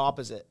has been the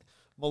opposite.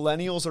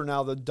 Millennials are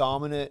now the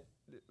dominant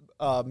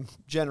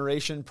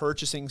generation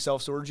purchasing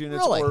self-storage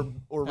units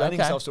or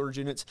renting self-storage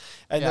units,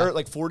 and they're at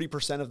like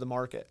 40% of the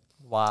market.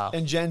 Wow.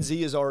 And Gen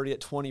Z is already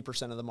at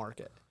 20% of the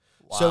market.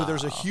 Wow. So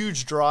there's a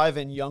huge drive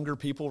in younger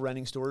people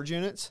renting storage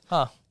units.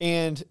 Huh.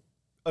 And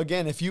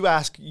again, if you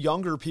ask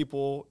younger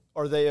people,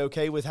 are they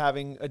okay with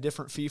having a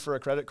different fee for a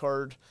credit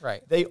card?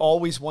 Right. They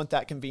always want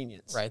that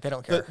convenience. Right. They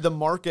don't care. The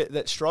market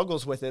that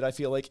struggles with it, I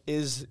feel like,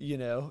 is,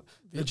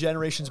 the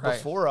generations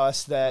before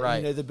us that,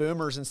 the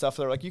boomers and stuff,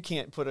 they're like, you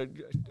can't put a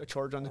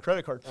charge on the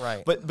credit card.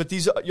 Right. But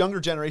these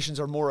younger generations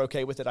are more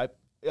okay with it.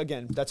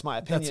 Again, that's my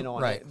opinion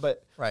on it.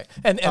 But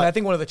And I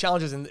think one of the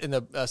challenges in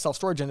the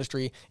self-storage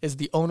industry is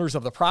the owners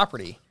of the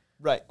property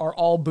are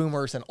all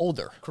boomers and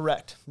older.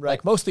 Correct. Right.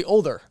 Like mostly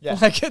older. Yeah.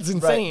 Like it's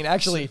insane,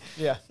 actually.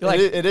 Yeah.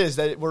 Like, it is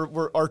that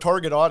we're our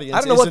target audience.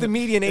 I don't know what the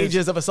median age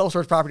is of a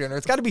self-storage property owner.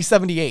 It's got to be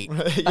 78.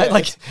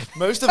 Yeah,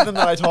 most of them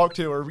that I talk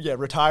to are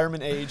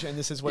retirement age, and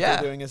this is what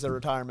they're doing as their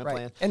retirement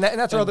plan. And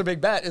that's our other big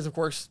bet is, of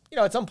course,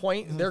 at some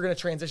point they're going to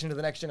transition to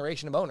the next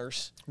generation of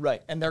owners.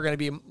 Right. And they're going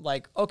to be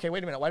like, okay,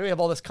 wait a minute, why do we have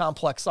all this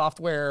complex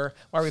software?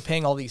 Why are we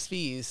paying all these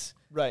fees?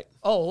 Right.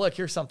 Oh, look,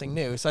 here's something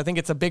new. So I think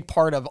it's a big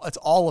part of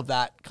all of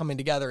that coming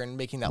together and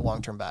making that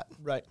long-term bet.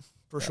 Right.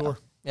 For sure.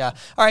 Yeah.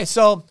 All right.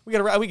 So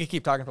we could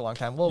keep talking for a long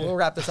time. We'll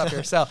wrap this up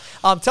here. So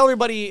tell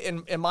everybody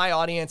in my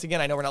audience,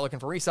 again, I know we're not looking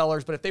for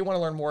resellers, but if they want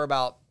to learn more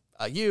about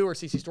you or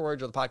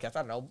CCStorage or the podcast, I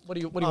don't know. What do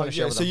you want to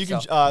share with them? So you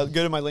can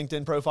go to my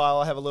LinkedIn profile.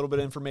 I have a little bit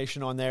of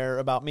information on there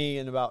about me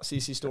and about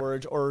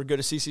CCStorage, or go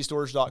to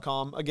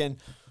CCStorage.com. Again,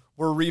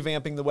 we're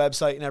revamping the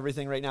website and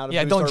everything right now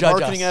to boost our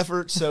marketing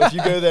efforts. So if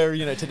you go there,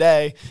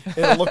 today,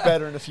 it'll look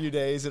better in a few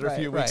days or a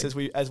few weeks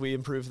as we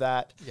improve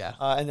that. Yeah.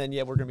 And then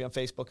we're going to be on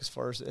Facebook as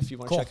far as if you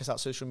want to check us out,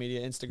 social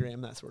media,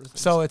 Instagram, that sort of thing.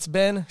 So it's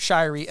Ben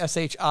Shirey,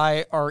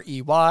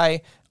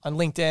 Shirey, on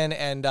LinkedIn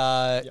and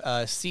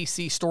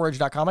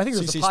CCStorage.com. I think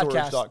there's a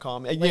podcast.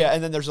 CCStorage.com. Yeah,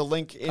 and then there's a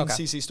link in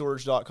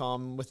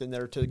CCStorage.com within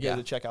there to go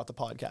to check out the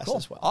podcast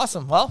as well.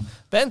 Awesome. Well,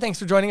 Ben, thanks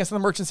for joining us on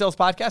the Merchant Sales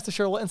Podcast to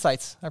share a little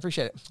insights. I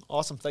appreciate it.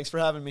 Awesome. Thanks for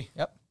having me.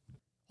 Yep.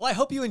 Well, I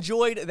hope you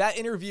enjoyed that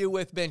interview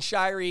with Ben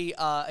Shirey.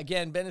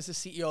 Again, Ben is the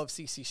CEO of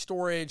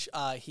CCStorage.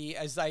 He,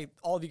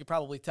 all of you could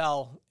probably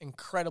tell,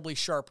 incredibly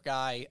sharp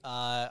guy.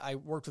 I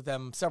worked with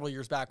them several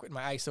years back with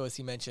my ISO, as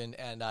he mentioned,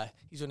 and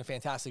he's doing a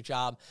fantastic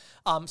job.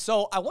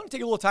 So I want to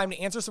take a little time to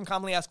answer some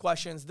commonly asked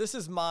questions. This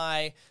is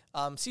my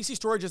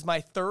CCStorage is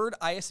my third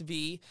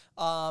ISV,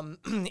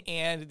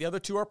 and the other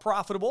two are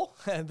profitable.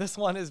 This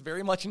one is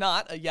very much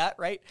not yet,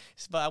 right?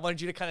 But I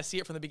wanted you to kind of see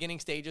it from the beginning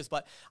stages.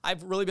 But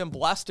I've really been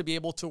blessed to be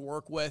able to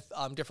work with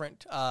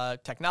different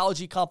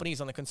technology companies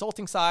on the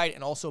consulting side,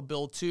 and also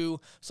build two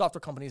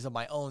software companies of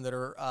my own that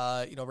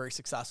are very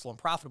successful and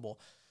profitable.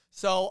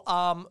 So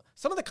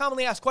some of the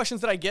commonly asked questions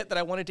that I get that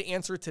I wanted to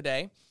answer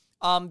today.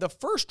 The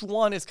first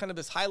one is kind of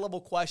this high-level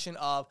question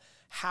of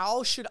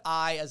how should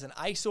I, as an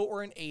ISO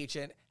or an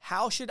agent,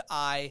 how should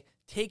I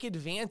take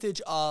advantage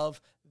of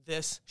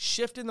this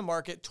shift in the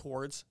market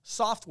towards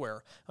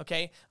software?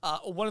 Okay,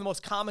 one of the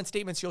most common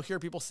statements you'll hear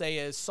people say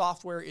is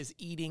software is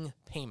eating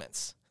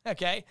payments.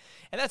 Okay,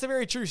 and that's a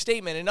very true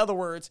statement. In other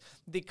words,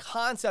 the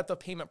concept of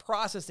payment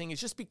processing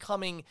is just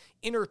becoming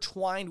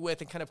intertwined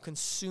with and kind of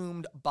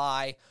consumed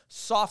by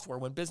software.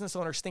 When business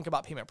owners think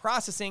about payment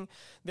processing,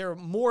 they're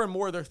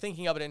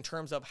thinking of it in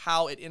terms of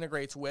how it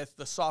integrates with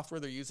the software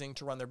they're using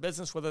to run their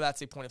business, whether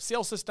that's a point of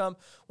sale system,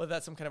 whether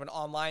that's some kind of an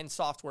online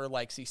software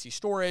like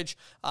CCStorage,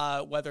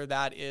 whether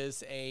that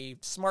is a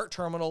smart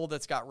terminal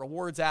that's got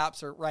rewards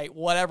apps, or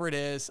whatever it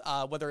is,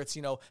 whether it's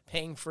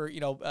paying for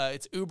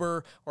it's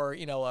Uber or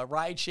a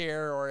ride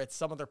share, or it's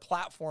some other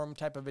platform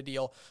type of a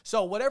deal.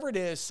 So whatever it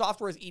is,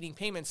 software is eating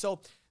payments.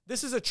 So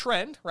this is a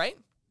trend, right?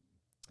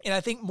 And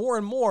I think more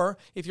and more,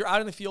 if you're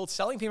out in the field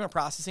selling payment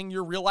processing,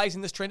 you're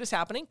realizing this trend is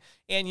happening.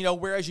 And,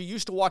 whereas you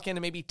used to walk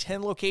into maybe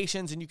 10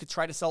 locations and you could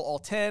try to sell all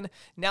 10,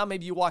 now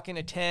maybe you walk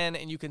into 10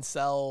 and you can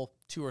sell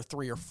 2 or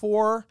 3 or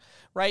 4,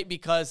 right?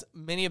 Because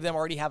many of them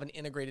already have an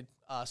integrated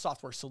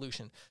software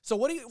solution. So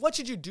what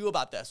should you do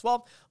about this?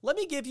 Well, let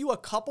me give you a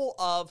couple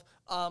of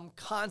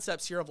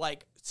concepts here of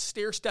like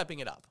stair-stepping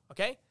it up,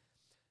 okay?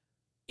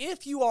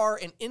 If you are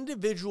an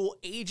individual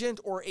agent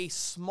or a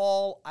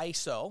small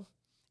ISO,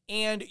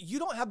 and you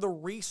don't have the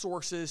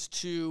resources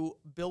to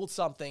build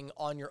something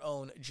on your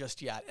own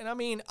just yet. And I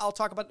mean, I'll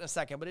talk about it in a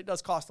second, but it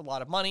does cost a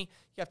lot of money.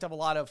 You have to have a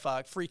lot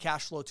of free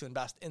cash flow to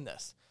invest in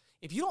this.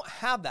 If you don't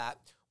have that,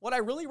 what I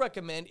really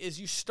recommend is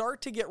you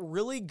start to get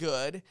really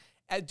good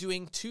at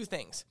doing 2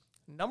 things.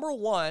 Number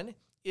 1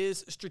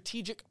 is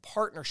strategic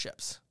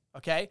partnerships.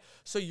 Okay,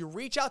 so you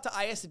reach out to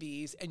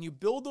ISVs and you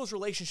build those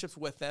relationships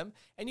with them,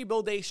 and you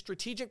build a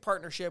strategic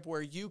partnership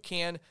where you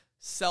can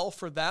sell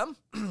for them,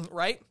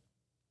 right?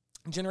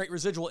 Generate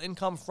residual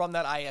income from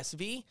that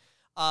ISV,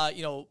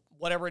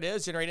 whatever it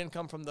is, generate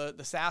income from the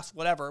SaaS,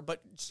 whatever,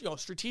 but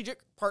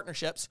strategic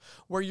partnerships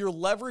where you're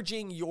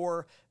leveraging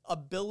your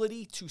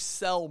ability to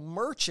sell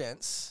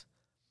merchants,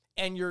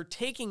 and you're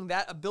taking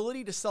that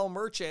ability to sell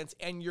merchants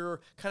and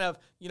you're kind of,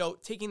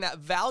 taking that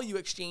value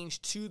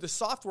exchange to the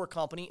software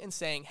company and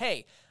saying,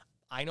 hey,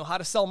 I know how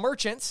to sell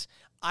merchants.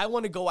 I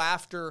want to go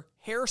after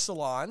hair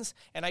salons,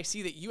 and I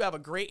see that you have a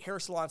great hair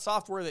salon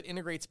software that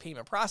integrates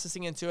payment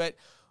processing into it.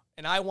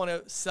 And I want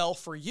to sell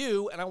for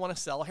you, and I want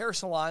to sell hair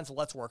salons.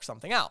 Let's work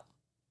something out,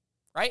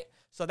 right?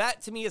 So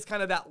that, to me, is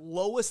kind of that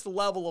lowest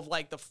level of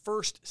like the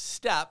first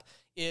step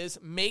is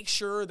make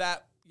sure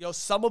that,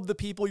 some of the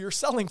people you're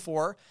selling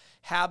for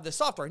have the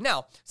software.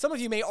 Now, some of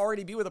you may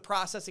already be with a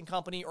processing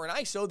company or an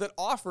ISO that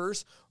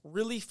offers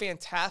really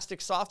fantastic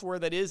software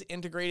that is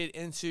integrated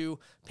into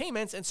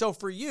payments. And so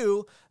for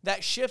you,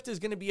 that shift is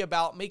going to be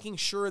about making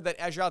sure that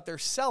as you're out there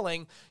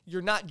selling,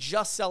 you're not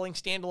just selling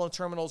standalone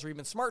terminals or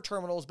even smart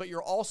terminals, but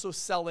you're also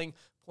selling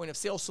point of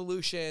sale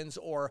solutions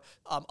or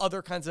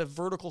other kinds of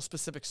vertical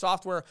specific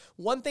software.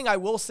 One thing I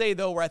will say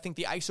though, where I think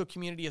the ISO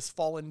community has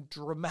fallen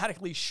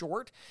dramatically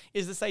short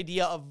is this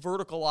idea of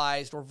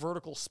verticalized or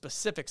vertical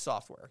specific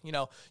software.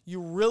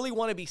 You really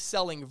want to be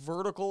selling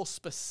vertical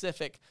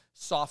specific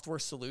software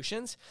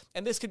solutions.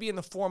 And this could be in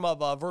the form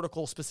of a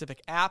vertical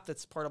specific app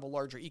that's part of a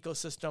larger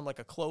ecosystem like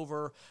a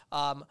Clover,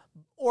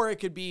 or it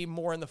could be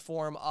more in the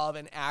form of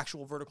an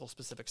actual vertical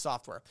specific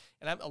software.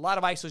 And a lot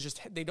of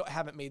ISOs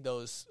haven't made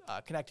those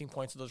connecting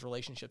points of those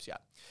relationships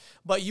yet.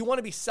 But you want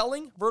to be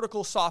selling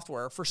vertical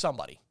software for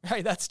somebody,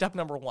 right? That's step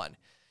number 1.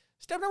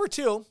 Step number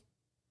 2,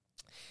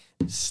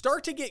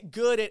 start to get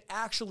good at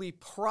actually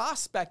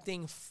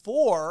prospecting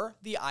for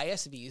the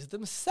ISVs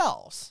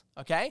themselves,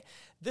 okay?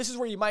 This is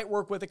where you might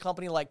work with a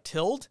company like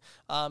Tilled,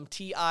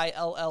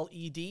 Tilled,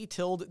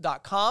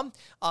 Tilled.com.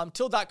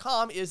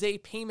 Tilled.com is a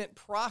payment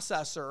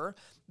processor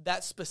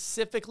that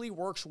specifically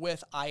works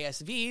with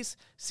ISVs.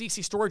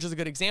 CCStorage is a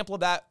good example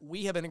of that.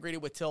 We have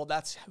integrated with Tilled.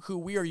 That's who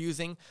we are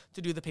using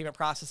to do the payment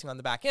processing on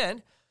the back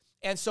end.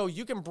 And so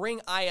you can bring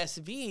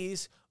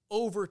ISVs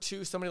over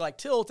to somebody like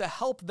Tilled to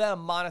help them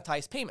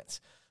monetize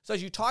payments. So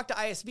as you talk to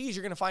ISVs,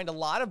 you're going to find a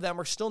lot of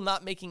them are still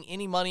not making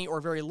any money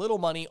or very little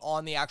money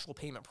on the actual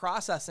payment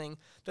processing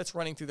that's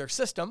running through their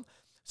system.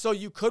 So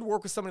you could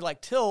work with somebody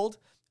like Tilled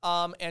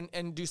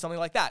and do something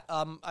like that.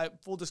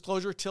 Full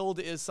disclosure, Tilled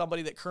is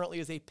somebody that currently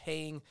is a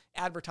paying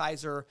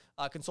advertiser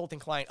consulting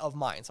client of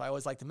mine. So I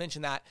always like to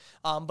mention that.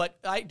 But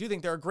I do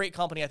think they're a great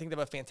company. I think they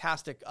have a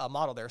fantastic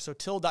model there. So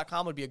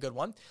Tilled.com would be a good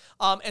one.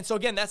 And so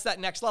again, that's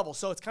that next level.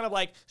 So it's kind of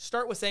like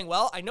start with saying,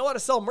 well, I know how to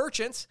sell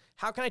merchants.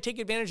 How can I take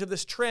advantage of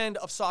this trend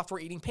of software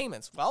eating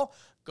payments? Well,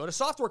 go to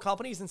software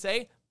companies and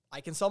say, I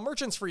can sell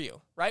merchants for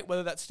you, right?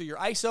 Whether that's through your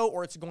ISO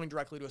or it's going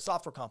directly to a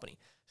software company.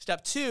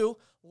 Step 2,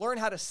 learn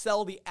how to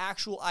sell the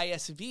actual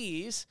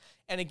ISVs.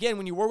 And again,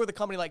 when you work with a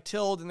company like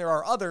Tilled and there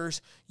are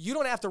others, you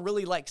don't have to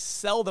really like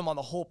sell them on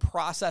the whole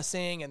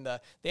processing and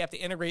they have to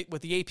integrate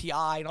with the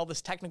API and all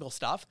this technical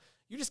stuff.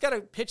 You just got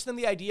to pitch them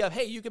the idea of,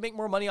 hey, you can make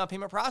more money on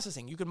payment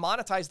processing. You can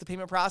monetize the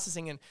payment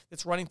processing and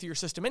that's running through your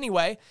system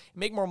anyway,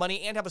 make more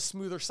money and have a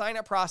smoother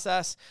sign-up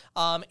process.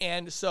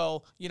 And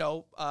so,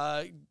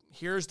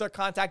 here's the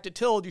contact at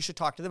Tilled. You should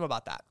talk to them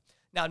about that.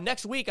 Now,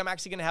 next week, I'm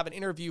actually going to have an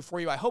interview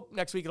for you. I hope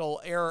next week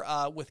it'll air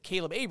with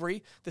Caleb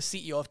Avery, the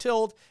CEO of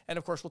Tilled. And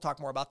of course, we'll talk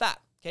more about that.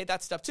 Okay,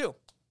 that's step 2. All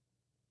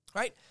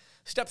right.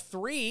 Step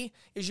 3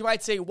 is you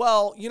might say,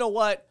 well, you know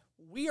what?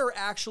 We are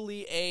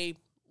actually a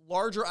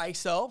larger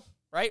ISO,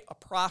 right? A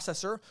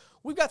processor.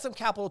 We've got some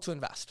capital to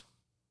invest,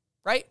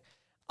 right?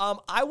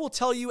 I will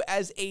tell you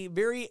as a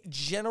very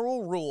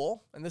general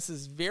rule, and this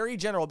is very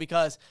general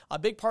because a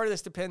big part of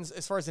this depends,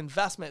 as far as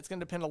investment, it's going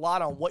to depend a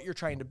lot on what you're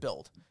trying to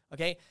build,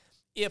 okay?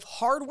 If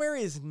hardware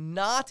is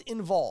not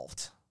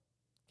involved,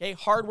 okay,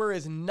 hardware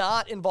is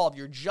not involved,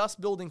 you're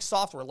just building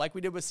software like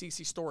we did with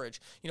CCStorage.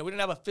 We don't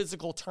have a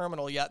physical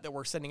terminal yet that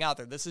we're sending out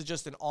there. This is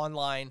just an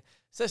online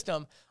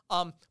system.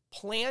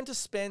 Plan to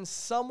spend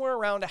somewhere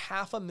around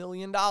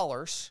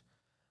 $500,000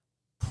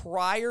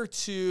 prior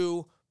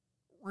to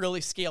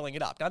really scaling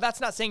it up. Now, that's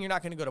not saying you're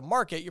not going to go to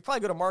market. You'll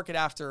probably go to market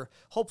after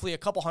hopefully a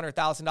couple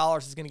 $100,000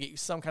 is going to get you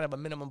some kind of a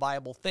minimum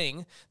viable thing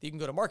that you can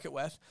go to market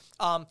with.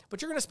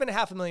 But you're going to spend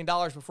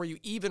 $500,000 before you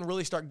even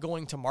really start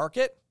going to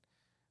market,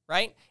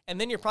 right? And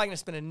then you're probably going to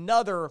spend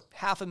another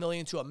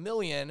 $500,000 to $1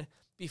 million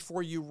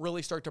before you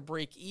really start to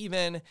break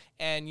even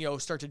and,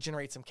 start to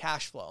generate some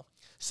cash flow.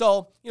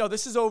 So,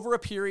 this is over a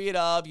period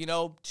of,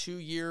 2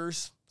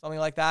 years, something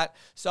like that.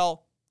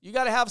 So you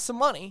got to have some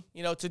money,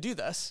 to do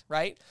this,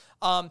 right?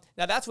 Now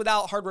that's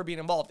without hardware being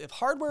involved. If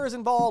hardware is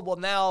involved, well,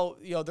 now,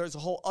 there's a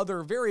whole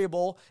other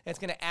variable, and it's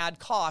going to add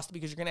cost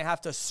because you're going to have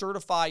to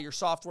certify your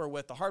software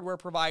with the hardware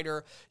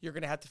provider. You're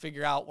going to have to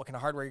figure out what kind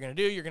of hardware you're going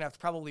to do. You're going to have to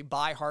probably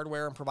buy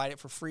hardware and provide it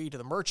for free to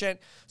the merchant.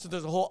 So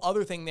there's a whole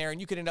other thing there,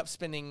 and you could end up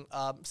spending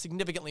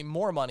significantly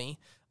more money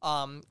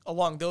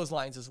along those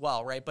lines as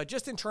well, right? But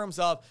just in terms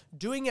of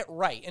doing it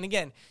right. And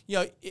again,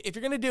 if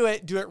you're going to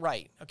do it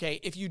right, okay?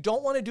 If you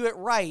don't want to do it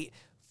right,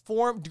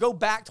 go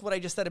back to what I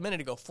just said a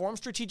minute ago. Form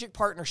strategic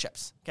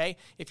partnerships, okay?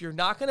 If you're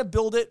not going to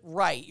build it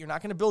right, you're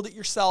not going to build it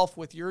yourself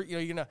with you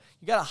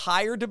got to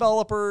hire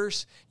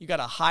developers. You got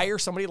to hire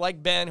somebody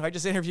like Ben, who I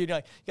just interviewed.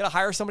 You got to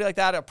hire somebody like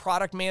that, a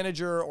product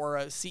manager or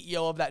a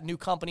CEO of that new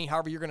company,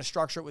 however you're going to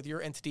structure it with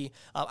your entity.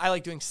 I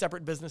like doing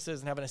separate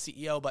businesses and having a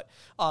CEO, but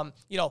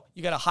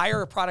you got to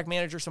hire a product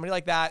manager, somebody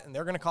like that, and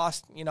they're going to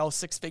cost,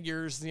 6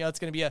 figures. It's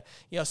going to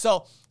be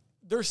so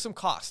there's some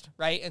cost,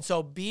 right? And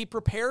so be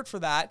prepared for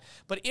that.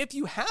 But if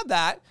you have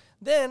that,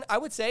 then I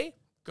would say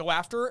go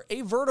after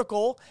a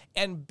vertical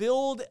and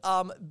build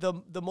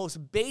the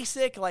most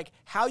basic, like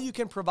how you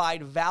can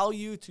provide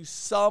value to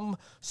some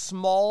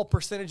small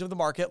percentage of the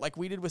market, like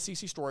we did with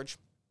CCStorage.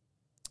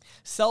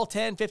 Sell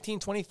 10, 15,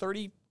 20,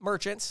 30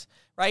 merchants,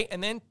 right?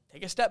 And then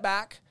take a step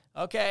back.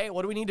 Okay,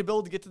 what do we need to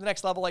build to get to the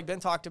next level like Ben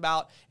talked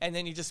about? And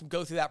then you just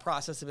go through that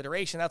process of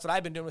iteration. That's what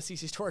I've been doing with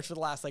CCStorage for the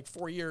last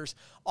 4 years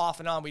off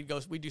and on. We'd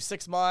do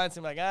 6 months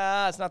and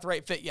it's not the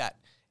right fit yet.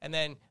 And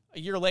then a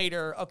year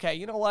later, okay,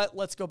 you know what?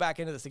 Let's go back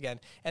into this again.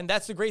 And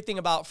that's the great thing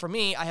about, for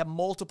me, I have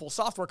multiple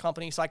software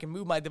companies, so I can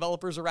move my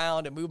developers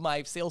around and move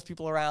my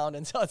salespeople around,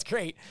 and so it's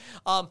great.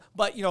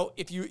 But,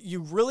 if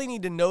you really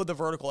need to know the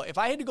vertical. If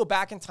I had to go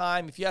back in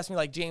time, if you asked me,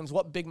 like, James,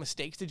 what big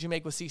mistakes did you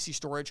make with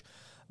CCStorage?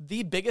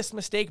 The biggest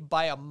mistake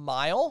by a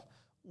mile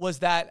was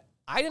that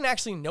I didn't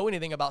actually know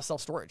anything about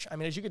self-storage. I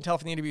mean, as you can tell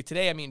from the interview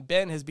today,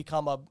 Ben has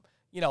become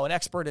an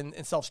expert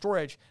in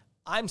self-storage.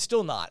 I'm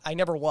still not. I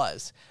never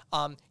was.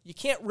 You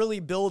can't really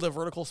build a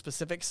vertical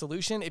specific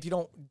solution if you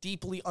don't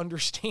deeply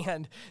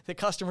understand the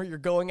customer you're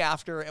going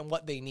after and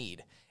what they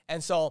need.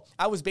 And so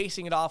I was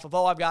basing it off of,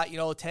 I've got,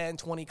 10,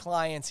 20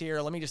 clients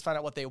here. Let me just find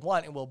out what they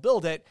want and we'll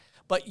build it.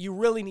 But you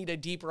really need a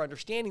deeper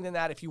understanding than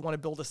that if you want to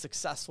build a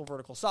successful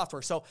vertical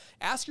software. So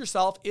ask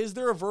yourself, is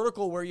there a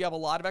vertical where you have a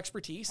lot of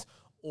expertise?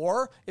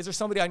 Or is there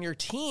somebody on your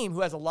team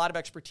who has a lot of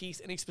expertise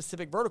in a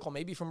specific vertical,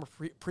 maybe from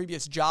a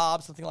previous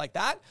job, something like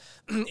that?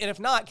 And if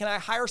not, can I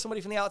hire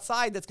somebody from the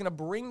outside that's going to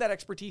bring that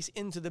expertise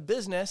into the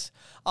business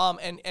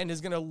and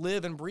is going to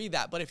live and breathe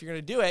that? But if you're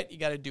going to do it, you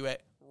got to do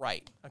it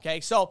right. Okay,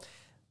 so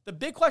the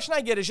big question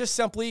I get is just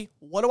simply,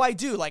 what do I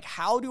do? Like,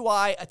 how do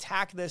I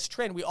attack this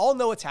trend? We all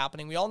know it's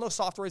happening. We all know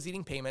software is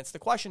eating payments. The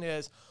question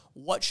is,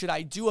 what should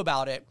I do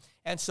about it?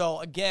 And so,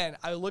 again,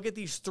 I look at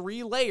these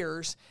 3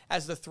 layers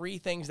as the 3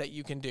 things that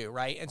you can do,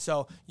 right? And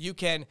so you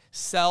can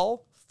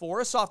sell for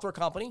a software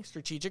company,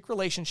 strategic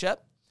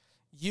relationship.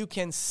 You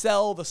can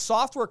sell the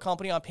software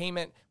company on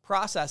payment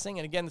processing.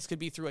 And again, this could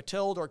be through a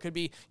Tilt, or it could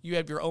be you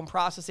have your own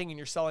processing and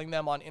you're selling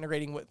them on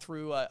integrating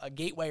through a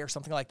gateway or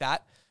something like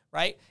that.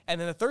 Right? And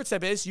then the third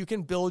step is you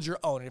can build your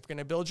own. And if you're going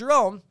to build your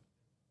own,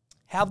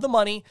 have the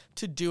money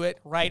to do it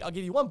right. I'll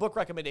give you one book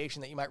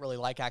recommendation that you might really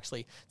like,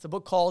 actually. It's a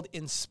book called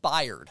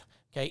Inspired.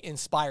 Okay,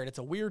 Inspired. It's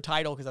a weird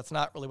title because that's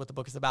not really what the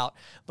book is about.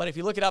 But if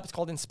you look it up, it's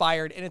called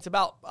Inspired, and it's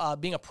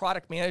about being a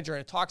product manager,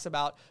 and it talks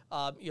about,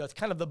 it's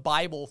kind of the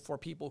Bible for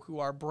people who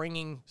are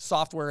bringing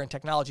software and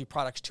technology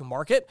products to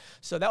market.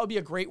 So that would be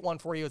a great one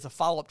for you as a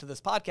follow-up to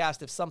this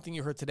podcast if something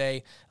you heard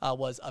today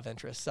was of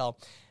interest. So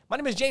my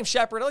name is James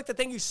Shepard. I'd like to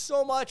thank you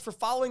so much for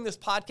following this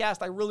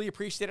podcast. I really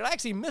appreciate it. I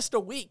actually missed a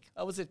week.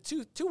 Was it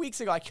two weeks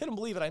ago? I couldn't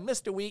believe it. I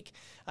missed a week.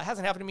 It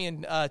hasn't happened to me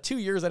in 2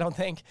 years, I don't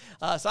think.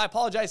 So I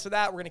apologize for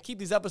that. We're going to keep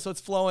these episodes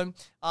flowing.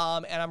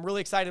 And I'm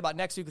really excited about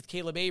next week with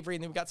Caleb Avery.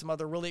 And then we've got some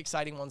other really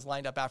exciting ones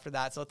lined up after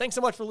that. So thanks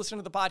so much for listening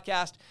to the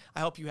podcast.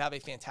 I hope you have a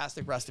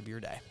fantastic rest of your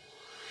day.